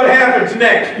 Guess what happens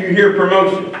next? You hear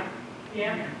promotion.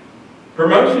 Yeah.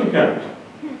 Promotion comes.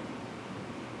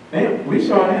 Man, we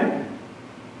saw it happen.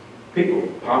 People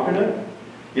popping up,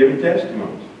 giving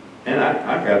testimonies. And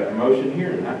I got a promotion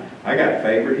here, and I got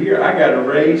favored here. I got a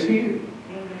raise here.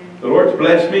 The Lord's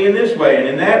blessed me in this way and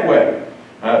in that way.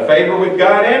 Favor with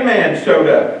God and man showed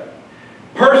up.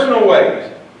 Personal ways,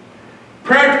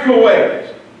 practical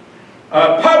ways,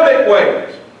 public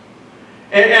ways.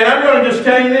 And I'm going to just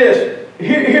tell you this.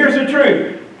 Here's the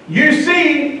truth. You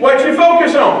see what you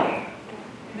focus on.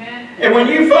 And when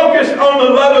you focus on the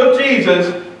love of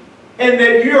Jesus and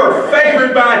that you are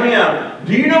favored by Him,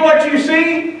 do you know what you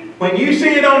see? When you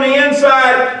see it on the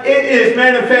inside, it is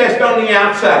manifest on the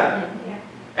outside.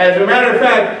 As a matter of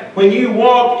fact, when you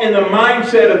walk in the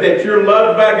mindset of that you're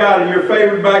loved by God and you're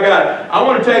favored by God, I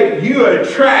want to tell you, you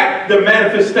attract the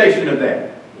manifestation of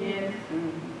that. Yes.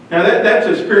 Now that's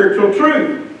a spiritual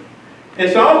truth.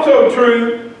 It's also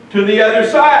true to the other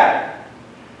side.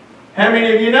 How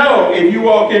many of you know if you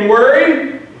walk in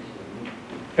worry,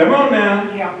 come on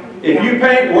now, Yeah. if you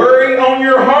paint worry on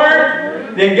your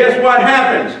heart, then guess what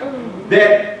happens?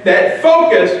 That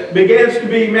focus begins to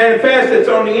be manifest. That's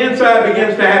on the inside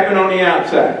begins to happen on the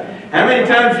outside. How many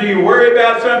times do you worry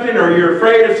about something or you're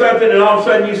afraid of something and all of a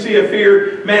sudden you see a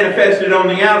fear manifested on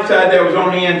the outside that was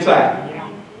on the inside?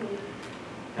 Yeah.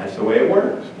 That's the way it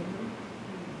works.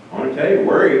 I want to tell you,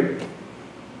 worry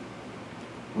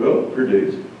will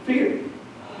produce fear.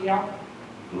 Yeah.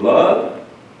 Love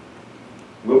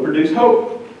will produce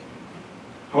hope.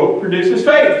 Hope produces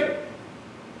faith.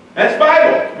 That's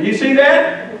Bible. Do you see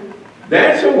that?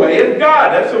 That's the way of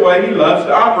God. That's the way He loves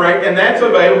to operate, and that's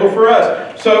available for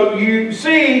us. So you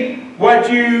see what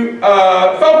you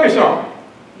focus on.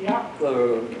 Yeah.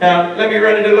 Now, let me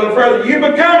run it a little further. You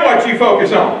become what you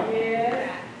focus on.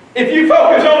 Yes. If you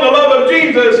focus on the love of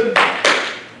Jesus,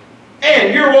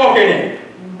 and you're walking in it,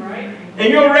 Right. and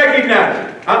you'll recognize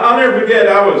it. I'll never forget,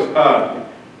 I was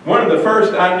one of the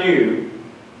first I knew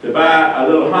to buy a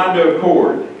little Honda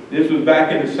Accord. This was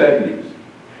back in the 70s.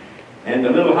 And the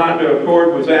little Honda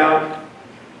Accord was out.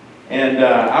 And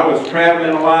I was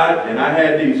traveling a lot. And I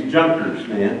had these junkers,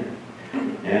 man.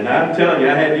 And I'm telling you,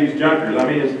 I had these junkers. I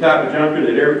mean, it's the type of junker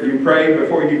that you pray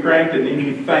before you cranked. And then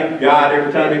you thank God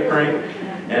every time you crank.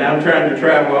 And I'm trying to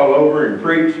travel all over and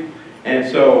preach. And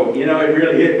so, you know, it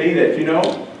really hit me that, you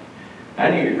know, I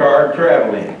need a car to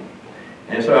travel in.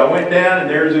 And so I went down and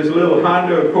there's this little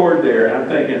Honda Accord there. And I'm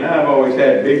thinking, I've always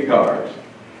had big cars.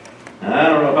 And I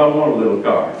don't know if I want a little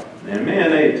car. And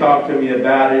man, they talked to me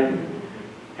about it and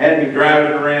had me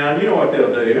driving around. You know what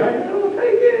they'll do? Oh,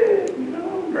 take it. You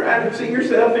know, drive it, see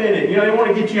yourself in it. You know, they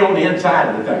want to get you on the inside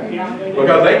of the thing.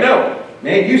 Because they know,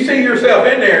 man, you see yourself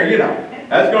in there, you know,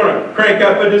 that's going to crank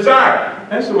up a desire.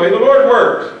 That's the way the Lord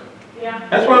works. Yeah.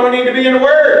 That's why we need to be in the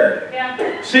Word.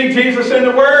 Yeah. See Jesus in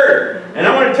the Word. And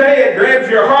I want to tell you, it grabs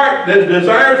your heart. The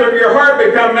desires of your heart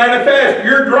become manifest.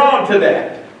 You're drawn to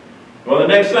that. Well, the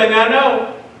next thing I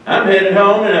know, I'm headed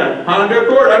home in a Honda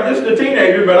Accord. I'm just a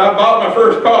teenager, but I bought my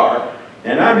first car.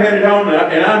 And I'm headed home,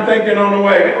 and I'm thinking on the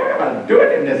way, man, what am I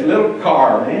doing in this little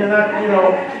car, man? You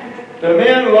know,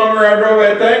 the longer I drove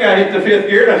that thing, I hit the 5th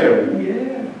gear, and I said, oh,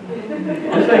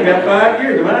 yeah. This thing got 5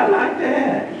 gears. Man, I like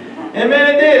that. And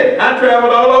man, it did. I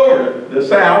traveled all over the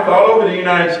South, all over the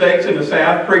United States and the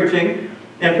South, preaching,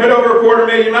 and put over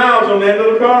 250,000 miles on that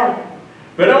little car.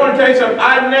 But I want to tell you something.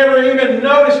 I never even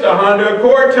noticed a Honda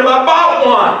Accord till I bought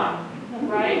one.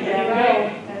 Right. There you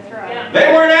go. That's right. Yeah.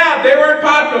 They weren't out. They weren't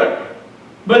popular.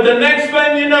 But the next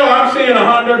thing you know, I'm seeing a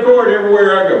Honda Accord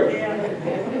everywhere I go.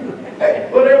 Hey,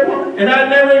 whatever. And I'd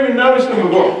never even noticed them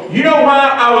before. You know why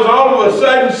I was all of a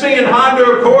sudden seeing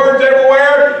Honda Accords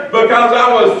everywhere? Because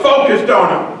I was focused on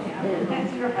them.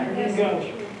 That's right. There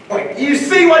you go. You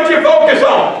see what you focus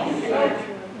on.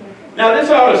 Now this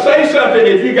ought to say something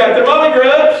if you got the molly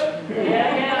grubs.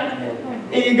 Yeah.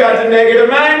 And you got the negative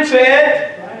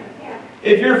mindset.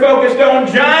 If you're focused on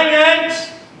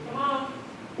giants, Come on.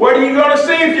 what are you going to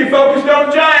see if you're focused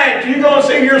on giants? You're going to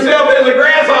see yourself as a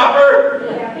grasshopper.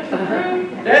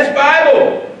 That's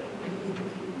Bible.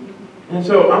 And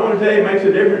so I want to tell you, it makes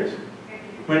a difference.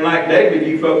 When, like David,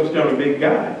 you focused on a big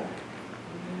God.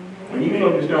 When you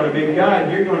focused on a big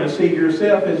God, you're going to see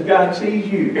yourself as God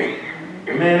sees you.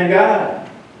 A man of God.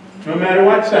 No matter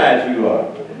what size you are.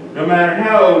 No matter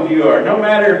how old you are. No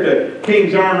matter if the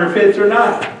king's armor fits or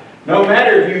not. No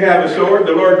matter if you have a sword,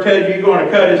 the Lord tells you you're going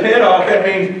to cut his head off. That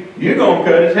means you're going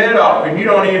to cut his head off. And you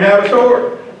don't even have a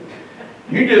sword.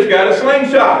 You just got a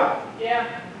slingshot.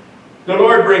 Yeah. The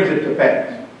Lord brings it to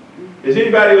pass. Is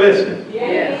anybody listening?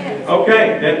 Yes.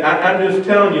 Okay, then I'm just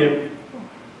telling you,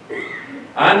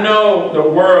 I know the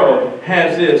world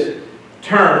has this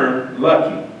term,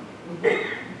 lucky.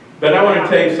 But I want to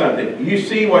tell you something. You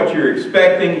see what you're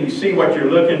expecting. You see what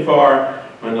you're looking for.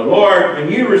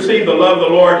 When you receive the love of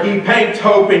the Lord, He paints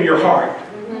hope in your heart.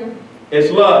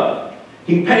 It's love.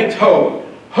 He paints hope.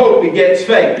 Hope begets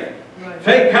faith.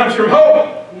 Faith comes from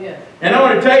hope. And I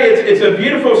want to tell you, it's a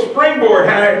beautiful springboard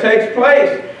how it takes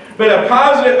place. But a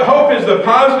positive hope is the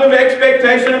positive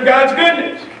expectation of God's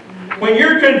goodness. When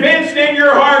you're convinced in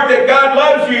your heart that God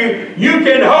loves you, you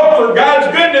can hope for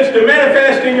God's goodness to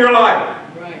manifest in your life.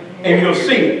 And you'll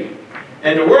see it.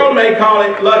 And the world may call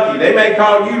it lucky. They may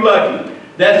call you lucky.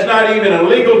 That's not even a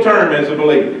legal term as a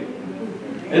believer.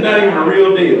 It's not even a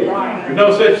real deal. There's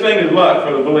no such thing as luck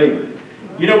for the believer.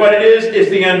 You know what it is? It's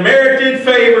the unmerited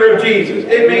favor of Jesus.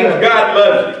 It means God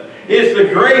loves you. It's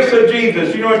the grace of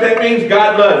Jesus. You know what that means?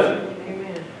 God loves you.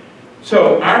 Amen.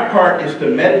 So our part is to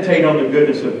meditate on the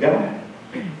goodness of God.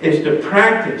 It's to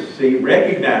practice, see,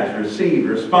 recognize, receive,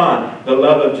 respond the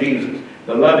love of Jesus.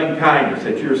 The loving kindness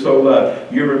that you're so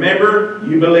loved. You remember,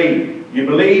 you believe. You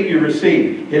believe, you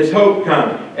receive. His hope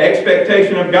comes.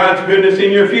 Expectation of God's goodness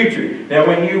in your future. Now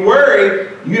when you worry,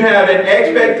 you have an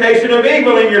expectation of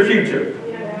evil in your future.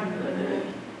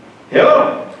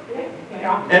 Hello?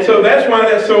 And so that's why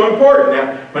that's so important.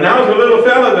 Now, when I was a little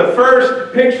fella, the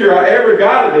first picture I ever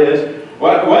got of this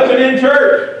wasn't in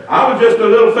church. I was just a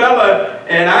little fella,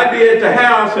 and I'd be at the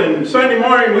house, and Sunday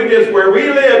morning, where we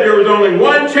lived, there was only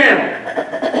one channel.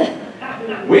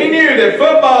 We knew that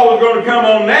football was going to come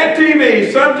on that TV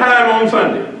sometime on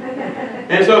Sunday.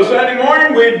 And so Sunday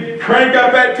morning, we'd crank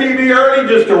up that TV early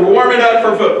just to warm it up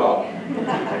for football.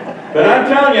 But I'm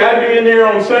telling you, I'd be in there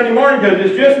on Sunday morning because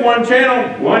it's just one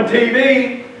channel, one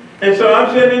TV. And so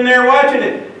I'm sitting in there watching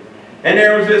it. And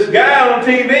there was this guy on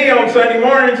TV on Sunday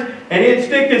mornings, and he'd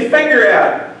stick his finger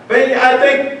out. But I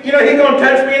think, he's going to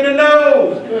touch me in the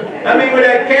nose. I mean, with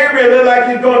that camera, it looked like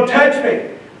he's going to touch me.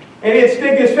 And he'd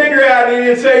stick his finger out and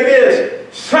he'd say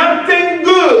this, something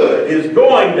good is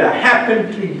going to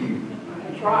happen to you.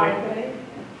 That's right.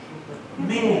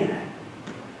 Man,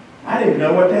 I didn't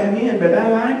know what that meant, but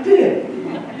I liked it.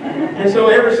 And so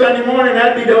every Sunday morning,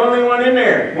 I'd be the only one in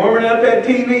there, warming up that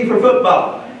TV for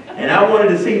football. And I wanted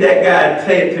to see that guy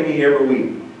say it to me every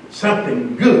week.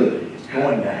 Something good is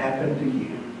going to happen to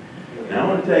you. And I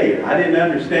want to tell you, I didn't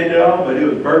understand it all, but it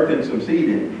was birthing some seed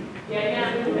in me.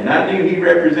 And I knew he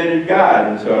represented God.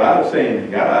 And so I was saying,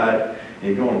 God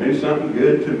is going to do something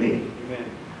good to me.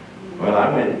 Well,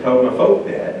 I went and told my folk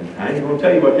that. And I ain't going to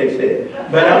tell you what they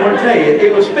said. But I want to tell you,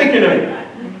 it was speaking to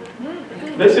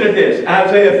me. Listen to this.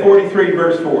 Isaiah 43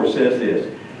 verse 4 says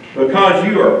this. Because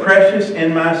you are precious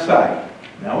in my sight.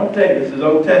 Now I want to tell you, this is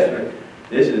Old Testament.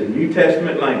 This is New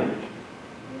Testament language.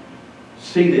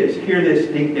 See this. Hear this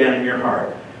deep down in your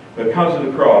heart. Because of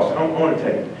the cross, I want to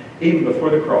tell you, even before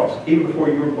the cross, even before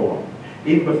you were born,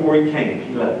 even before he came,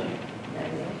 he loved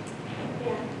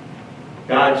you.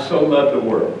 God so loved the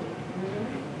world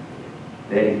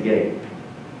that he gave.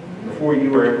 Before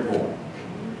you were ever born,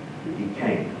 he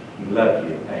came. He loved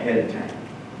you ahead of time.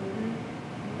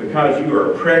 Because you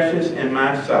are precious in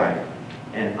my sight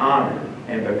and honored,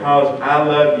 and because I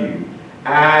love you,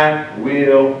 I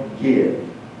will give.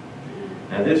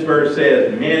 Now this verse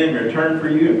says, men in return for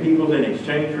you and peoples in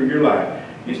exchange for your life.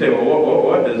 You say, well,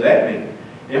 what does that mean?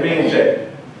 It means that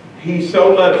he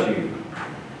so loves you.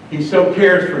 He so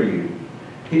cares for you.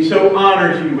 He so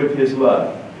honors you with his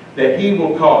love that he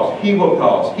will cause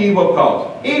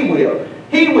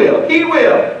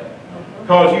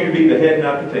cause you to be the head,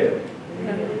 not the tail.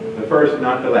 The first,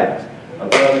 not the last.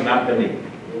 Above, not beneath.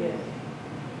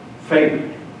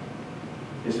 Favor.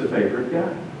 It's the favor of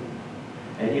God.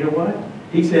 And you know what?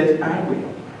 He says, I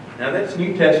will. Now that's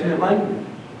New Testament language.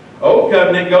 Old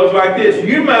covenant goes like this.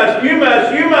 You must, you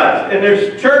must, you must. And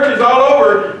there's churches all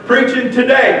over preaching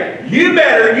today. You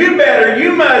better, you better,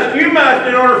 you must,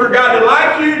 in order for God to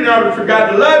like you, in order for God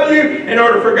to love you, in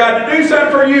order for God to do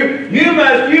something for you. You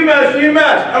must, you must, you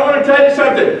must. I want to tell you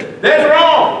something. That's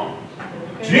wrong.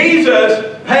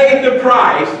 Jesus paid the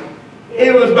price.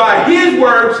 It was by his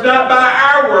works, not by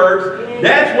our works.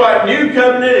 That's what new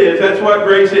covenant is. That's what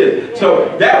grace is.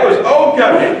 So that was old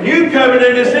covenant. New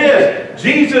covenant is this.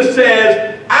 Jesus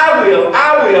says, I will,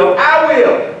 I will, I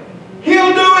will.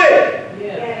 He'll do it.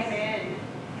 Yes.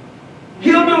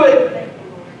 He'll do it.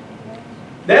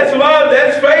 That's love.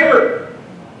 That's favor.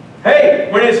 Hey,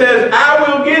 when it says, I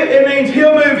will give, it means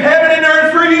he'll move heaven and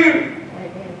earth for you.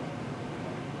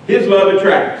 His love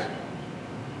attracts.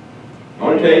 I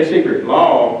want to tell you a secret.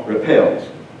 Law repels.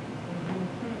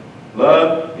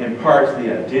 Love imparts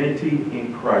the identity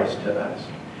in Christ to us.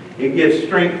 It gives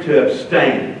strength to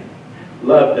abstain.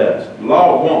 Love does.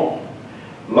 Law won't.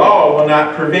 Law will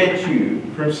not prevent you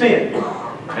from sin.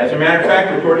 As a matter of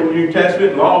fact, according to the New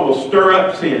Testament, law will stir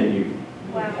up sin in you.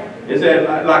 Is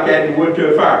that like adding wood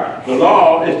to a fire? The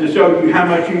law is to show you how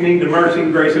much you need the mercy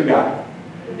and grace of God.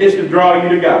 It's to draw you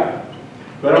to God.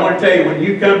 But I want to tell you, when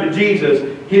you come to Jesus,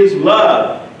 his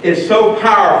love is so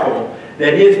powerful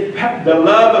that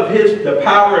the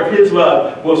power of his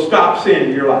love will stop sin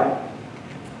in your life.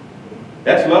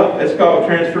 That's love. That's called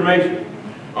transformation.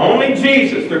 Only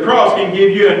Jesus, the cross, can give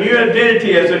you a new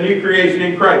identity as a new creation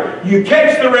in Christ. You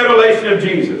catch the revelation of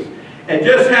Jesus. and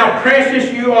just how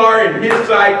precious you are in His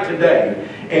sight today.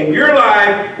 And your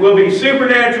life will be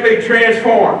supernaturally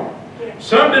transformed.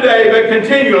 Some today, but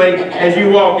continually as you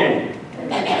walk in it.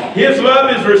 His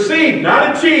love is received,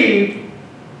 not achieved.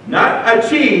 Not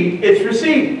achieved, it's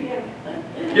received.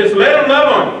 Just let Him love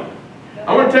on you.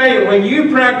 I want to tell you, when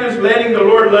you practice letting the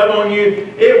Lord love on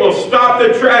you, it will stop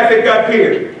the traffic up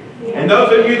here. And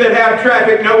those of you that have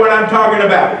traffic know what I'm talking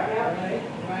about.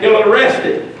 It'll arrest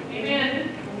it.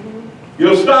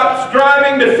 You'll stop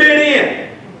striving to fit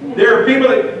in. There are people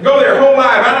that go their whole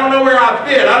life, I don't know where I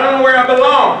fit, I don't know where I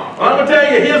belong. Well, I'm going to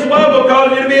tell you, His love will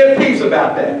cause you to be at peace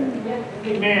about that.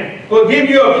 Amen. Will give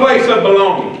you a place of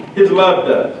belonging. His love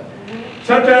does.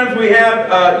 Sometimes we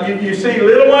have, you see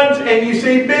little ones and you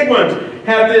see big ones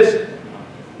have this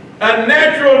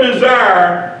unnatural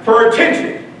desire for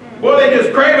attention. Well, they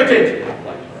just crave attention.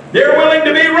 They're willing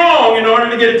to be wrong in order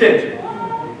to get attention.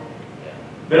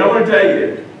 But I want to tell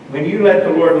you, when you let the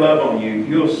Lord love on you,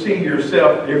 you'll see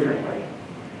yourself differently.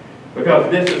 Because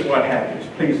this is what happens.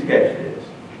 Please catch this.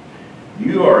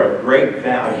 You are of great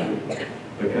value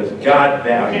because God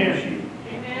values you.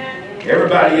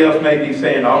 Everybody else may be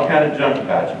saying all kind of junk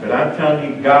about you, but I'm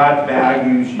telling you, God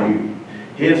values you.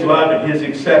 His love and His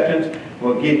acceptance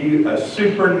will give you a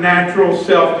supernatural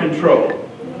self-control.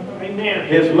 Amen.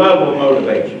 His love will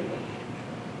motivate you.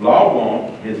 Law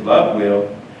won't. His love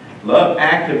will. Love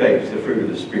activates the fruit of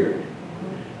the Spirit.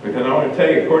 Because I want to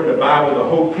tell you, according to the Bible, the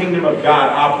whole kingdom of God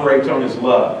operates on His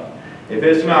love. If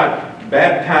it's not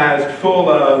baptized, full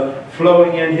of,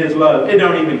 flowing in His love, it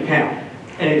don't even count.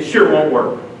 And it sure won't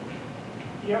work.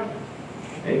 Yep.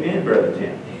 Amen, Brother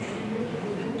Tim.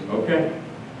 Okay.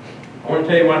 I want to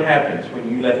tell you what happens when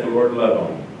you let the Lord love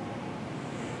on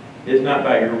you. It's not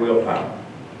by your willpower.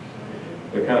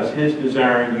 Because His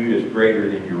desire in you is greater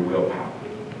than your willpower.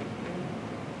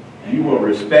 You will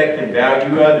respect and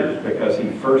value others because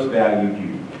He first valued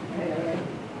you.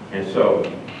 And so,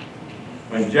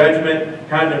 when judgment,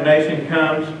 condemnation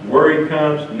comes, worry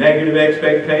comes, negative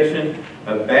expectation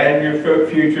of bad in your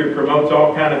future promotes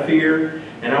all kind of fear.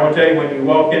 And I want to tell you, when you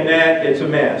walk in that, it's a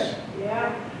mess.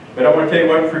 Yeah. But I want to tell you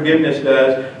what forgiveness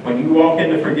does. When you walk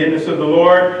in the forgiveness of the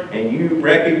Lord and you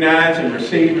recognize and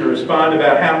receive and respond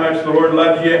about how much the Lord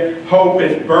loves you, hope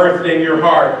is birthed in your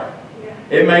heart.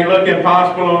 Yeah. It may look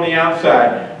impossible on the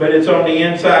outside, but it's on the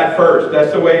inside first.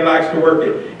 That's the way He likes to work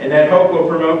it. And that hope will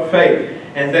promote faith.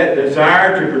 And that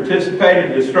desire to participate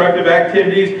in destructive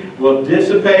activities will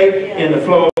dissipate in the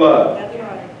flow of love.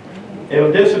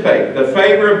 It'll dissipate. The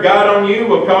favor of God on you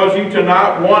will cause you to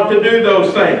not want to do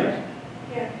those things.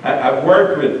 I've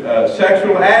worked with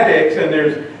sexual addicts, and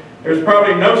there's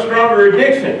probably no stronger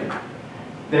addiction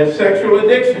than sexual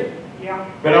addiction.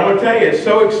 But I want to tell you, it's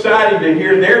so exciting to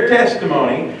hear their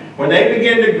testimony when they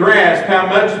begin to grasp how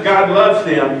much God loves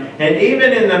them, and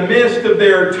even in the midst of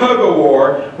their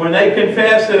tug-of-war, when they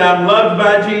confess that I'm loved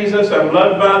by Jesus, I'm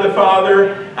loved by the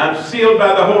Father, I'm sealed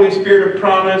by the Holy Spirit of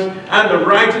promise, I'm the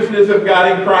righteousness of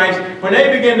God in Christ, when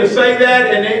they begin to say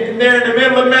that and they're in the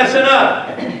middle of messing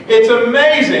up, it's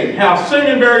amazing how soon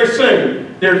and very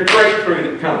soon there's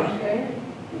breakthrough that comes.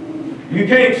 You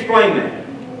can't explain that.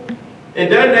 It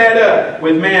doesn't add up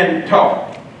with man talk.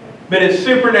 But it's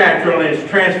supernatural and it's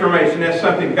transformation. That's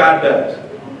something God does.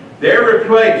 They're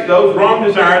replaced. Those wrong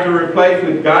desires are replaced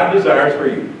with God's desires for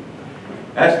you.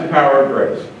 That's the power of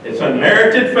grace. It's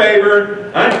unmerited favor,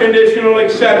 unconditional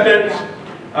acceptance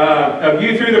of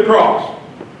you through the cross.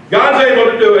 God's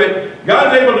able to do it.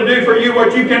 God's able to do for you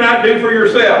what you cannot do for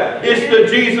yourself. It's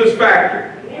the Jesus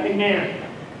factor. Amen.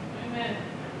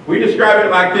 We describe it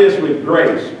like this with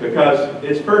grace because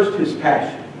it's first His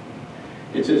passion.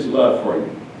 It's His love for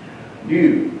you.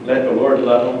 You let the Lord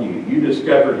love on you. You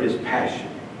discover His passion.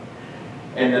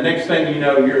 And the next thing you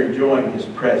know, you're enjoying His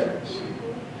presence.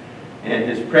 And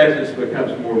His presence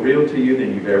becomes more real to you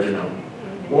than you've ever known.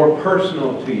 More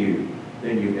personal to you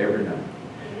than you've ever known.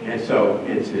 And so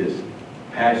it's His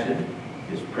passion,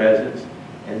 His presence,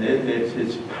 and then it's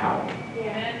His power.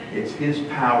 It's His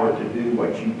power to do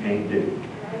what you can't do.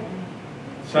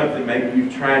 Something maybe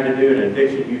you've tried to do, an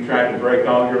addiction you've tried to break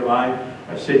all your life,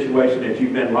 a situation that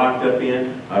you've been locked up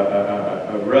in,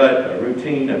 a rut, a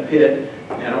routine, a pit.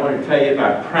 And I want to tell you,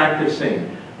 by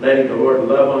practicing letting the Lord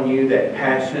love on you, that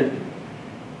passion,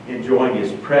 enjoying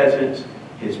His presence,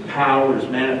 His power is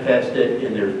manifested,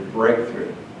 and there's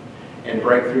breakthrough. And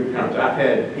breakthrough comes. I've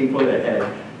had people that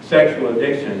had sexual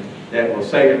addiction that will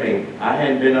say to me, I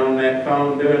hadn't been on that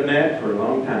phone doing that for a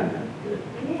long time now.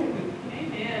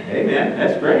 Amen.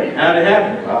 That's great. How did it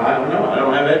happen? Well, I don't know. I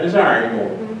don't have that desire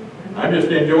anymore. I'm just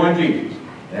enjoying Jesus.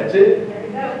 That's it.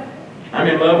 I'm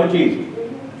in love with Jesus.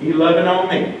 He's loving on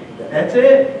me. That's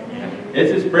it.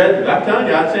 It's His presence. I'm telling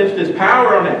you, I sensed His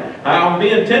power on that. I'm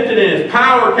being tempted and His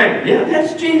power came. Yeah,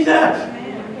 that's Jesus.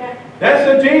 That's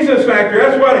the Jesus factor.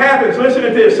 That's what happens. Listen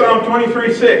to this, Psalm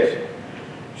 23:6.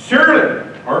 Surely,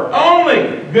 or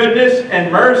only goodness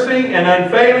and mercy and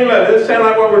unfailing love. Does this sound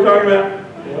like what we're talking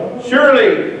about?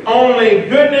 Surely, only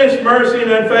goodness, mercy,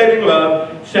 and unfailing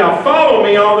love shall follow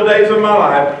me all the days of my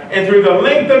life, and through the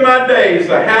length of my days,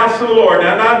 the house of the Lord.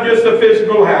 Now, not just a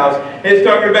physical house. It's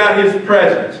talking about His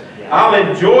presence. I'll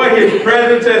enjoy His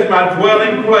presence as my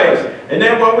dwelling place. Isn't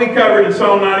that what we covered in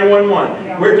Psalm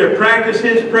 91:1? We're to practice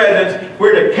His presence.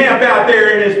 We're to camp out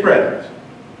there in His presence.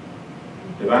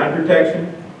 Divine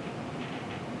protection,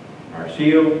 our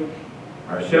shield,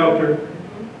 our shelter,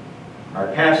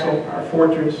 our castle, our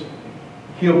fortress.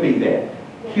 He'll be that.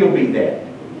 He'll be that.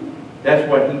 That's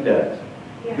what He does.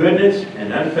 Goodness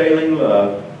and unfailing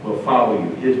love will follow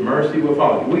you. His mercy will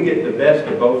follow you. We get the best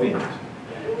of both ends.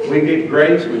 We get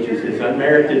grace, which is His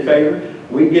unmerited favor.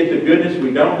 We get the goodness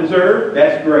we don't deserve.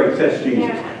 That's grace. That's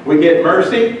Jesus. We get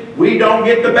mercy. We don't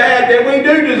get the bad that we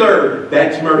do deserve.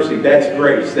 That's mercy. That's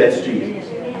grace. That's Jesus.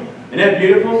 Isn't that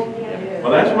beautiful?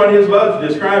 Well, that's what His love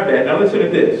described that. Now listen to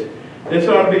this. This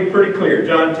ought to be pretty clear.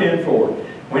 John 10:4.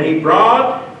 When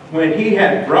He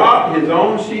had brought His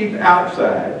own sheep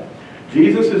outside,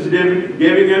 Jesus is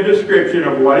giving a description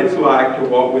of what it's like to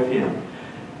walk with Him.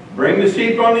 Bring the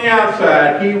sheep on the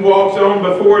outside. He walks on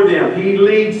before them. He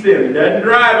leads them. He doesn't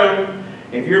drive them.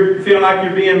 If you feel like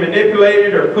you're being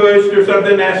manipulated or pushed or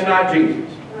something, that's not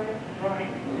Jesus.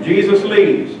 Jesus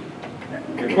leads.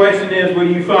 The question is,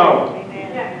 will you follow?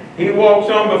 He walks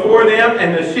on before them,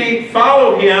 and the sheep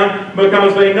follow Him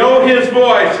because they know His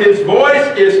voice. His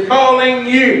voice is calling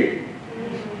you.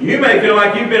 You may feel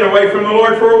like you've been away from the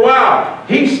Lord for a while.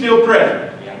 He's still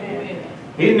present.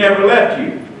 He's never left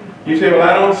you. You say, well,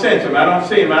 I don't sense Him, I don't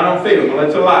see Him, I don't feel Him. Well,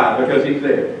 it's a lie because He's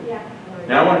there.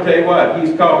 Now I want to tell you what,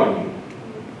 He's calling you.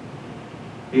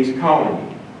 He's calling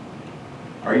you.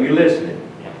 Are you listening?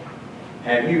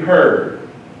 Have you heard?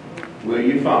 Will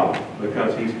you follow?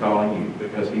 Because He's calling you.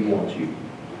 Because He wants you.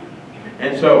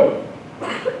 And so,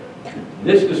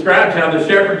 this describes how the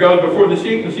shepherd goes before the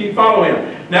sheep and the sheep follow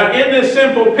Him. Now, in this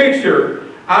simple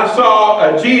picture, I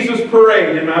saw a Jesus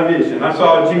parade in my vision. I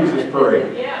saw a Jesus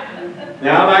parade.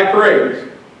 Now, I like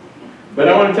parades. But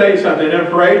I want to tell you something. In a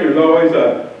parade, there's always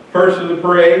a first of the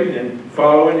parade and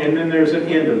following, and then there's an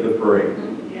end of the parade.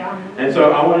 And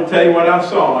so I want to tell you what I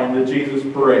saw in the Jesus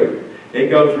parade. It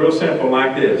goes real simple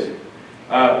like this.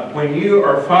 When you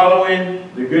are following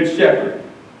the Good Shepherd,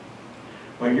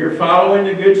 when you're following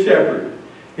the Good Shepherd,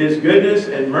 His goodness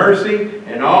and mercy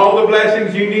and all the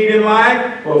blessings you need in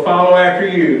life will follow after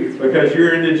you because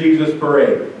you're in the Jesus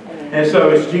parade. And so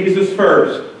it's Jesus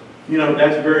first. You know,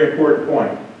 that's a very important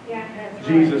point.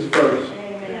 Jesus first.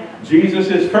 Jesus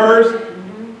is first,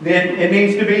 then it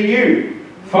needs to be you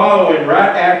following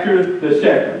right after the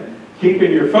shepherd.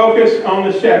 Keeping your focus on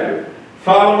the shepherd.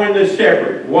 Following the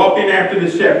shepherd. Walking after the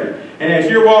shepherd. And as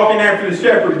you're walking after the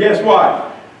shepherd, guess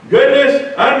what?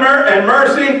 Goodness and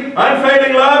mercy,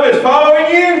 unfailing love is following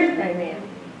you. Amen.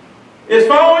 It's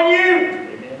following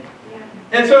you.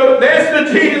 And so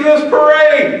that's the Jesus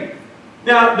parade.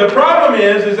 Now, the problem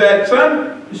is that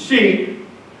some sheep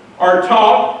are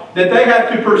taught that they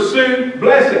have to pursue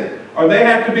blessing, or they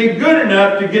have to be good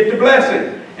enough to get the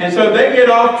blessing. And so they get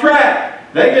off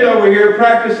track. They get over here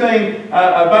practicing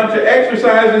a bunch of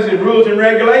exercises and rules and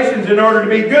regulations in order to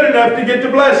be good enough to get the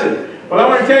blessing. Well, I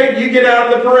want to tell you, you get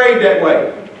out of the parade that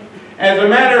way. As a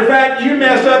matter of fact, you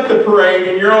mess up the parade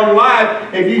in your own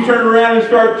life if you turn around and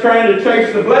start trying to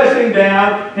chase the blessing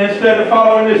down instead of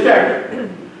following the shepherd.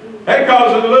 That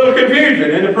causes a little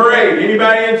confusion in the parade.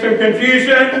 Anybody in some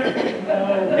confusion?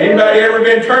 Anybody ever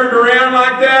been turned around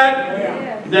like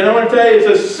that? Then I want to tell you, it's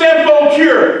a simple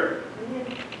cure.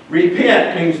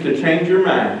 Repent means to change your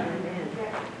mind.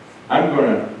 I'm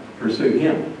going to pursue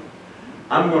Him.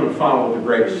 I'm going to follow the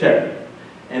great shepherd.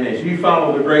 And as you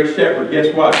follow the great shepherd,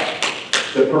 guess what?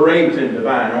 The parade's in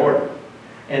divine order.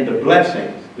 And the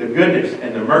blessings, the goodness,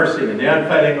 and the mercy, and the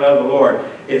unfailing love of the Lord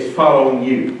is following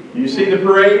you. You see the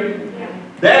parade?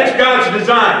 That's God's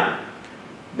design.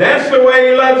 That's the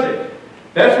way He loves it.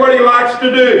 That's what He likes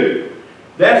to do.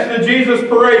 That's the Jesus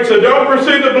parade. So don't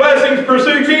pursue the blessings,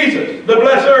 pursue Jesus, the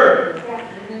blesser.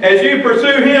 As you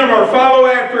pursue Him or follow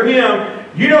after Him,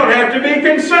 you don't have to be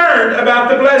concerned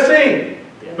about the blessing.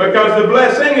 Because the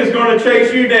blessing is going to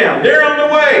chase you down. They're on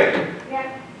the way.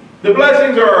 The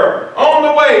blessings are on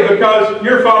the way because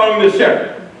you're following the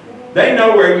shepherd. They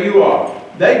know where you are.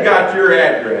 They got your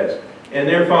address and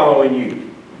they're following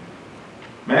you.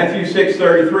 Matthew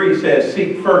 6:33 says,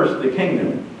 seek first the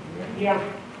kingdom.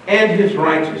 and His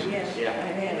righteousness.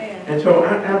 And so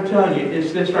I'm telling you,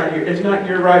 it's this right here. It's not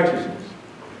your righteousness.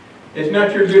 It's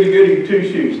not your goody-goody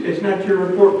two-shoes. It's not your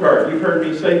report card. You've heard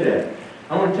me say that.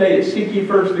 I want to tell you, seek ye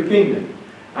first the kingdom.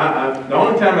 The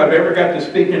only time I've ever got to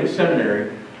speak in a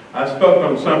seminary, I spoke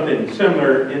on something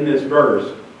similar in this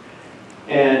verse.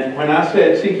 And when I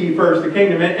said, seek ye first the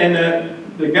kingdom, and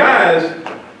the guys,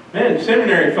 man,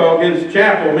 seminary folk, his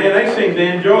chapel, man, they seemed to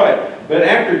enjoy it. But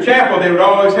after chapel, they would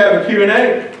always have a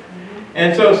Q&A.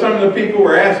 And so some of the people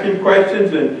were asking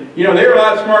questions, and, you know, they were a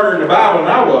lot smarter in the Bible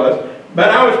than I was. But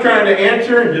I was trying to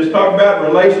answer and just talk about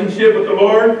relationship with the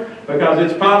Lord, because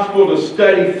it's possible to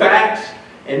study facts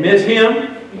and miss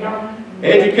Him. Yeah.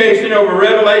 Education over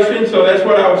revelation, so that's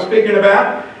what I was speaking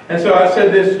about. And so I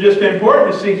said this is just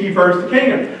important to seek ye first the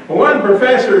kingdom. Well, one of the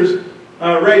professors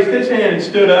raised his hand and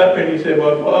stood up, and he said,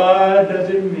 well, what does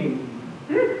it mean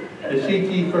to seek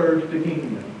ye first the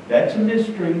kingdom? That's a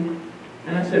mystery.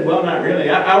 And I said, well, not really.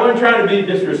 I wasn't trying to be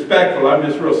disrespectful. I'm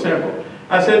just real simple.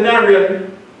 I said, not really.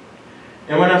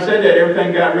 And when I said that,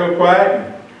 everything got real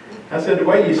quiet. I said, the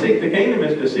way you seek the kingdom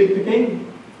is to seek the kingdom.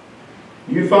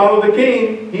 You follow the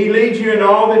king. He leads you in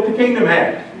all that the kingdom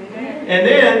has. And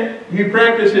then you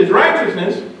practice His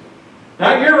righteousness.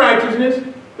 Not your righteousness,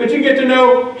 but you get to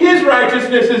know His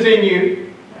righteousness is in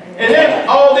you. And then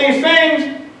all these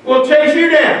things will chase you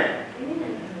down.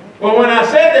 Well, when I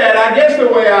said that, I guess the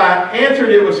way I answered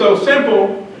it was so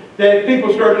simple that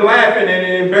people started laughing, and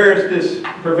it embarrassed this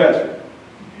professor.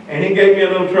 And he gave me a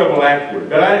little trouble afterward.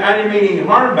 But I didn't mean any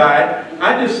harm by it.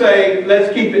 I just say,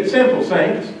 let's keep it simple,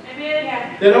 saints.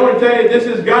 Amen. Then I want to tell you, this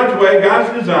is God's way,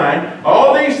 God's design.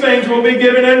 All these things will be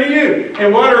given unto you.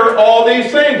 And what are all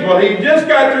these things? Well, he just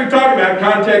got through talking about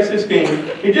context is king.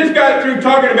 He just got through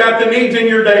talking about the needs in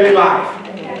your daily life.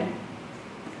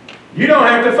 You don't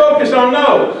have to focus on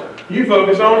those. You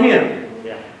focus on Him.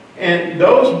 And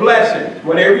those blessings,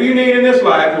 whatever you need in this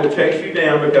life, will chase you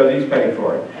down because He's paid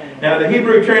for it. Now, the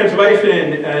Hebrew translation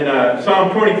in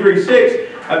Psalm 23:6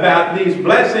 about these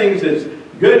blessings is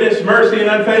goodness, mercy, and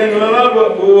unfailing love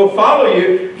will follow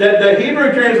you. That the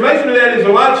Hebrew translation of that is a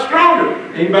lot stronger.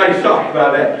 Anybody's talked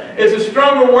about that? It's a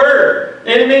stronger word,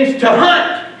 and it means to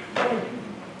hunt.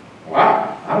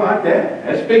 Wow, I like that.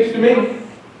 That speaks to me,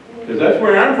 because that's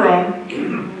where I'm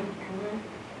from.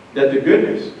 That the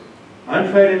goodness,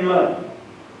 unfailing love,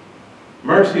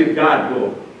 mercy of God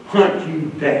will hunt you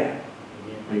down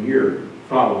when you're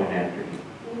following after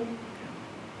Him.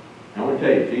 I want to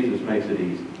tell you, Jesus makes it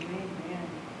easy.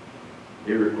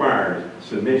 It requires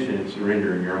submission and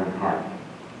surrender in your own heart.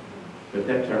 But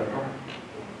that's our part.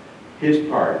 His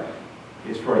part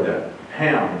is for the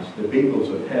hounds, the beagles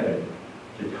of heaven,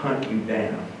 to hunt you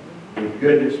down with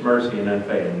goodness, mercy, and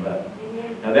unfailing love.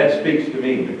 Now that speaks to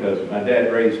me because my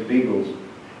dad raised beagles,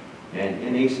 and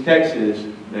in East Texas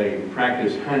they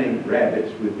practice hunting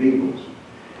rabbits with beagles.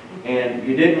 And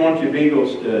you didn't want your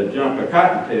beagles to jump a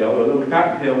cottontail. A little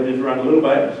cottontail would just run a little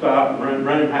bit and stop, run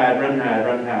and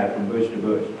hide from bush to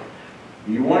bush.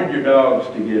 You wanted your dogs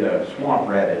to get a swamp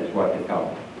rabbit, is what they call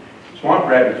them. Swamp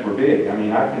rabbits were big. I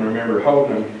mean, I can remember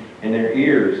holding them and their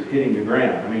ears hitting the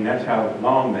ground. I mean, that's how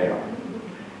long they are.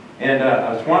 And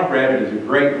a swamp rabbit is a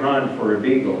great run for a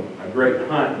beagle, a great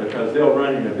hunt, because they'll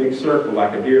run in a big circle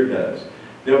like a deer does.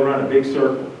 They'll run a big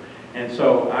circle. And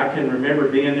so I can remember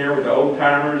being there with the old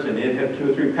timers, and they'd have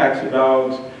 2 or 3 packs of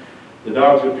dogs. The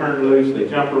dogs would turn loose, they'd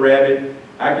jump a rabbit.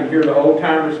 I could hear the old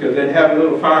timers, because they'd have a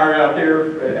little fire out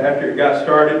there after it got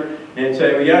started, and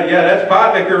say, well, yeah, that's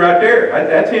Potlicker right there.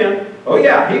 That's him. Oh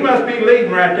yeah, he must be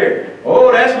leading right there.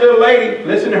 Oh, that's a little lady.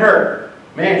 Listen to her.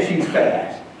 Man, she's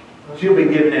fast. She'll be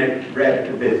giving that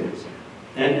rabbit the business.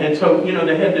 And so, you know,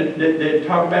 they'd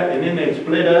talk about it, and then they'd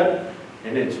split up,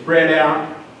 and they'd spread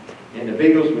out, and the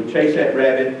beagles would chase that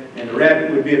rabbit, and the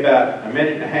rabbit would be about 1.5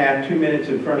 minutes, 2 minutes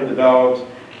in front of the dogs,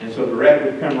 and so the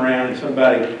rabbit would come around, and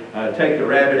somebody take the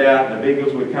rabbit out, and the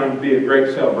beagles would come to be a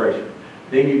great celebration.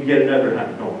 Then you'd get another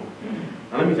hunt going.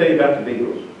 Now let me tell you about the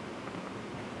beagles.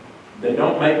 They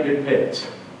don't make good pets,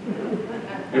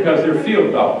 because they're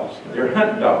field dogs. They're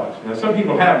hunt dogs. Now some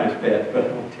people have them as pets,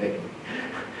 but I won't take them.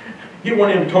 Get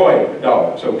one of them toy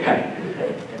dogs, okay?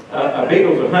 A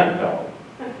beagle's a hunt dog.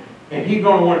 And he's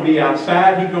going to want to be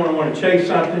outside. He's going to want to chase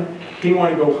something. He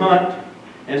wants to go hunt.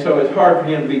 And so it's hard for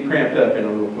him to be cramped up in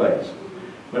a little place.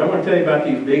 But I want to tell you about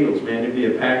these beagles, man. There'd be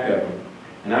a pack of them.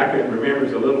 And I can remember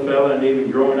as a little fella, and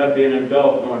even growing up being an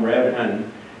adult going rabbit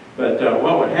hunting. But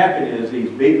what would happen is these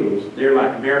beagles, they're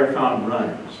like marathon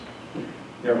runners.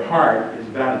 Their heart is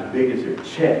about as big as their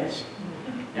chest.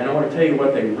 And I want to tell you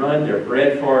what they run. They're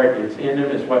bred for it. It's in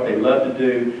them. It's what they love to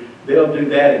do. They'll do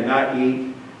that and not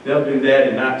eat. They'll do that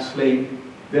and not sleep.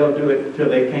 they'll do it until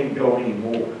they can't go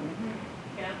anymore.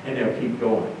 And they'll keep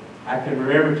going. I can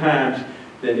remember times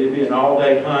that it'd be an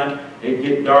all-day hunt. It'd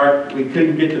get dark. We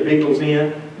couldn't get the beagles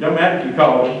in. No matter if you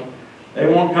call them. They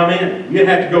won't come in. You'd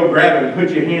have to go grab them and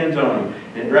put your hands on them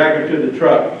and drag them to the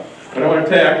truck. But I want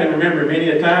to tell you, I can remember many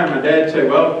a time my dad said,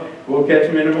 well, we'll catch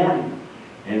them in the morning.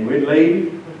 And we'd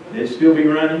leave. They'd still be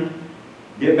running.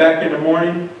 Get back in the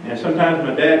morning. And sometimes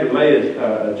my dad would lay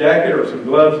a jacket or some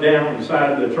gloves down on the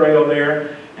side of the trail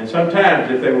there. And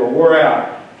sometimes if they were wore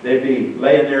out, they'd be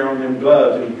laying there on them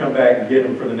gloves and you'd come back and get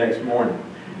them for the next morning.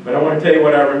 But I want to tell you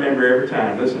what I remember every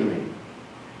time. Listen to me.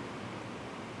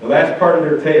 The last part of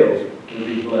their tails would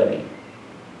be bloody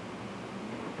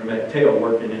from that tail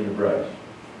working in the brush.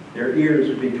 Their ears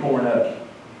would be torn up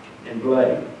and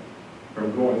bloody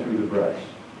from going through the brush.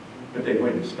 But they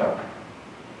wouldn't stop.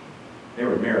 They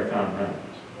were marathon runners.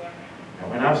 And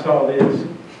when I saw this,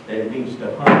 that it means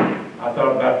to hunt, I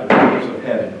thought about the angels of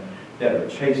heaven that are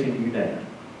chasing you down.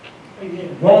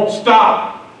 Won't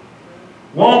stop.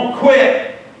 Won't quit.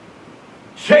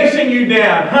 Chasing you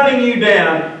down, hunting you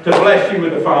down to bless you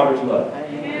with the Father's love.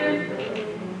 Amen.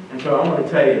 And so I want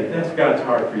to tell you, that's God's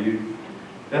heart for you.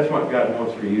 That's what God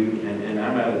wants for you. And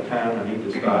I'm out of time. I need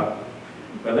to stop.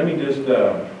 But let me just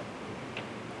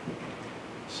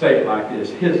say it like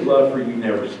this. His love for you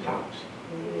never stops.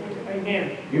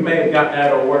 Amen. You may have gotten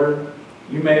out of order.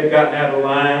 You may have gotten out of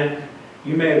line.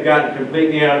 You may have gotten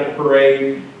completely out of the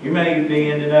parade. You may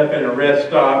be ending up in a rest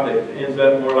stop that ends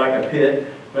up more like a pit.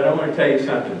 But I want to tell you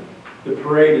something. The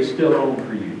parade is still on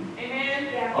for you.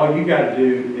 Amen. All you got to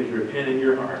do is repent in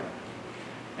your heart.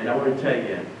 And I want to tell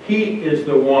you, He is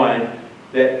the one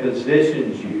that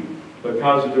positions you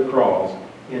because of the cross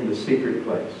in the secret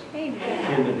place.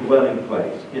 Amen. In the dwelling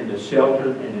place, in the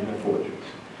shelter, and in the fortress.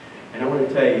 And I want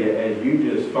to tell you, as you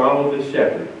just follow the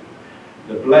shepherd,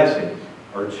 the blessings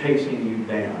are chasing you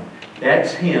down.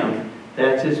 That's Him.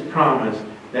 That's His promise.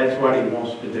 That's what He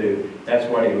wants to do. That's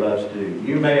what He loves to do.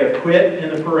 You may have quit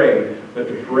in the parade, but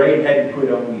the parade hadn't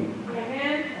quit on you.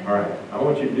 Amen. All right. I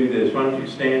want you to do this. Why don't you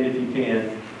stand if you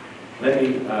can. Let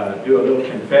me do a little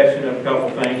confession of a couple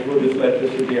things. We'll just let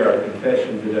this be our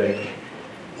confession today.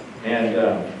 And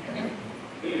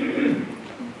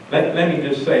let me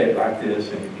just say it like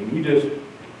this. And you just,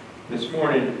 this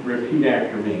morning, repeat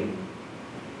after me.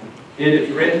 It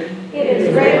is written. It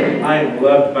is written. I am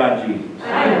loved by Jesus.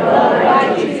 I am loved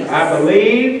by Jesus. I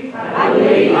believe.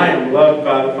 I am loved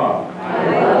by the Father. I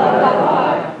am loved by the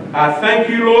Father. I thank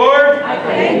you, Lord. I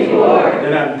thank you, Lord.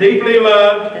 That I'm deeply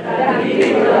loved.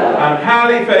 I'm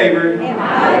highly favored.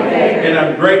 And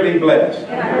I'm greatly blessed.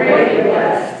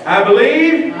 I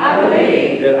believe.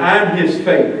 That I'm His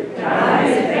favorite.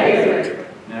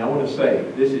 Now I want to say,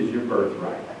 this is your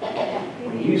birthright.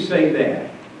 When you say that,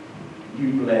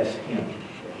 you bless Him.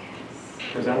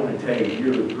 Because I want to tell you,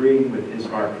 you're agreeing with His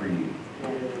heart for you.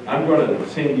 I'm going to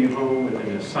send you home with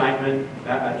an assignment.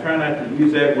 I try not to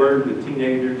use that word with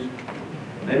teenagers.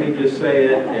 Let me just say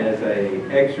it as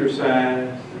an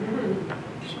exercise,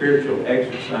 spiritual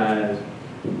exercise,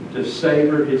 to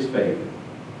savor His favor.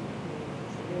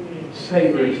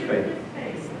 Savor His favor.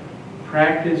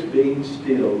 Practice being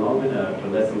still long enough to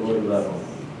let the Lord love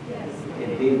you.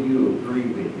 And then you agree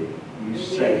with it. You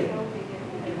say it.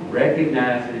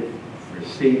 Recognize it.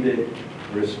 Receive it.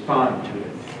 Respond to it.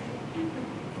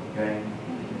 Okay?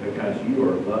 Because you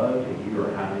are loved and you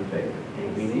are highly favored.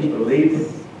 And when you believe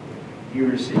it, you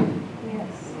receive it.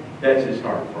 Yes. That's His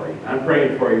heart for you. I'm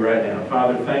praying for you right now.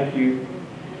 Father, thank you.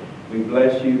 We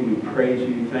bless you. We praise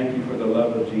you. Thank you for the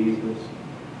love of Jesus.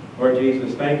 Lord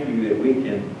Jesus, thank you that we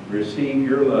can receive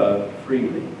your love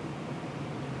freely.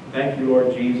 Thank you,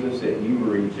 Lord Jesus, that you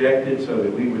were rejected so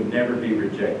that we would never be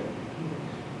rejected.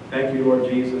 Thank you, Lord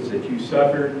Jesus, that you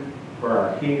suffered for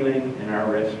our healing and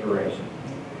our restoration.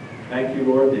 Thank you,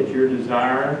 Lord, that your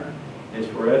desire is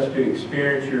for us to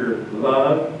experience your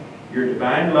love, your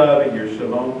divine love, and your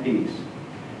shalom peace.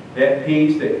 That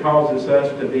peace that causes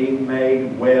us to be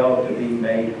made well, to be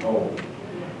made whole.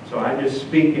 So I just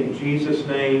speak in Jesus'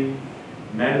 name,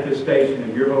 manifestation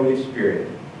of your Holy Spirit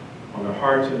on the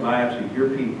hearts and lives of your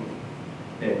people,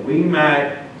 that we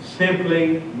might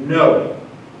simply know,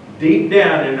 deep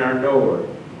down in our knower,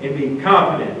 and be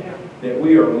confident that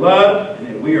we are loved and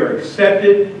that we are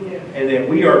accepted and that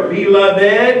we are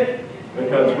beloved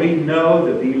because we know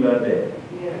the beloved.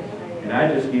 And I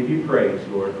just give you praise,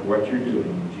 Lord, for what you're doing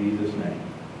in Jesus' name.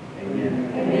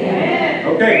 Amen. Amen.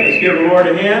 Okay, let's give the Lord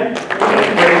a hand. Praise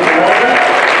the Lord.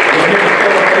 We'll give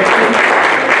a celebration.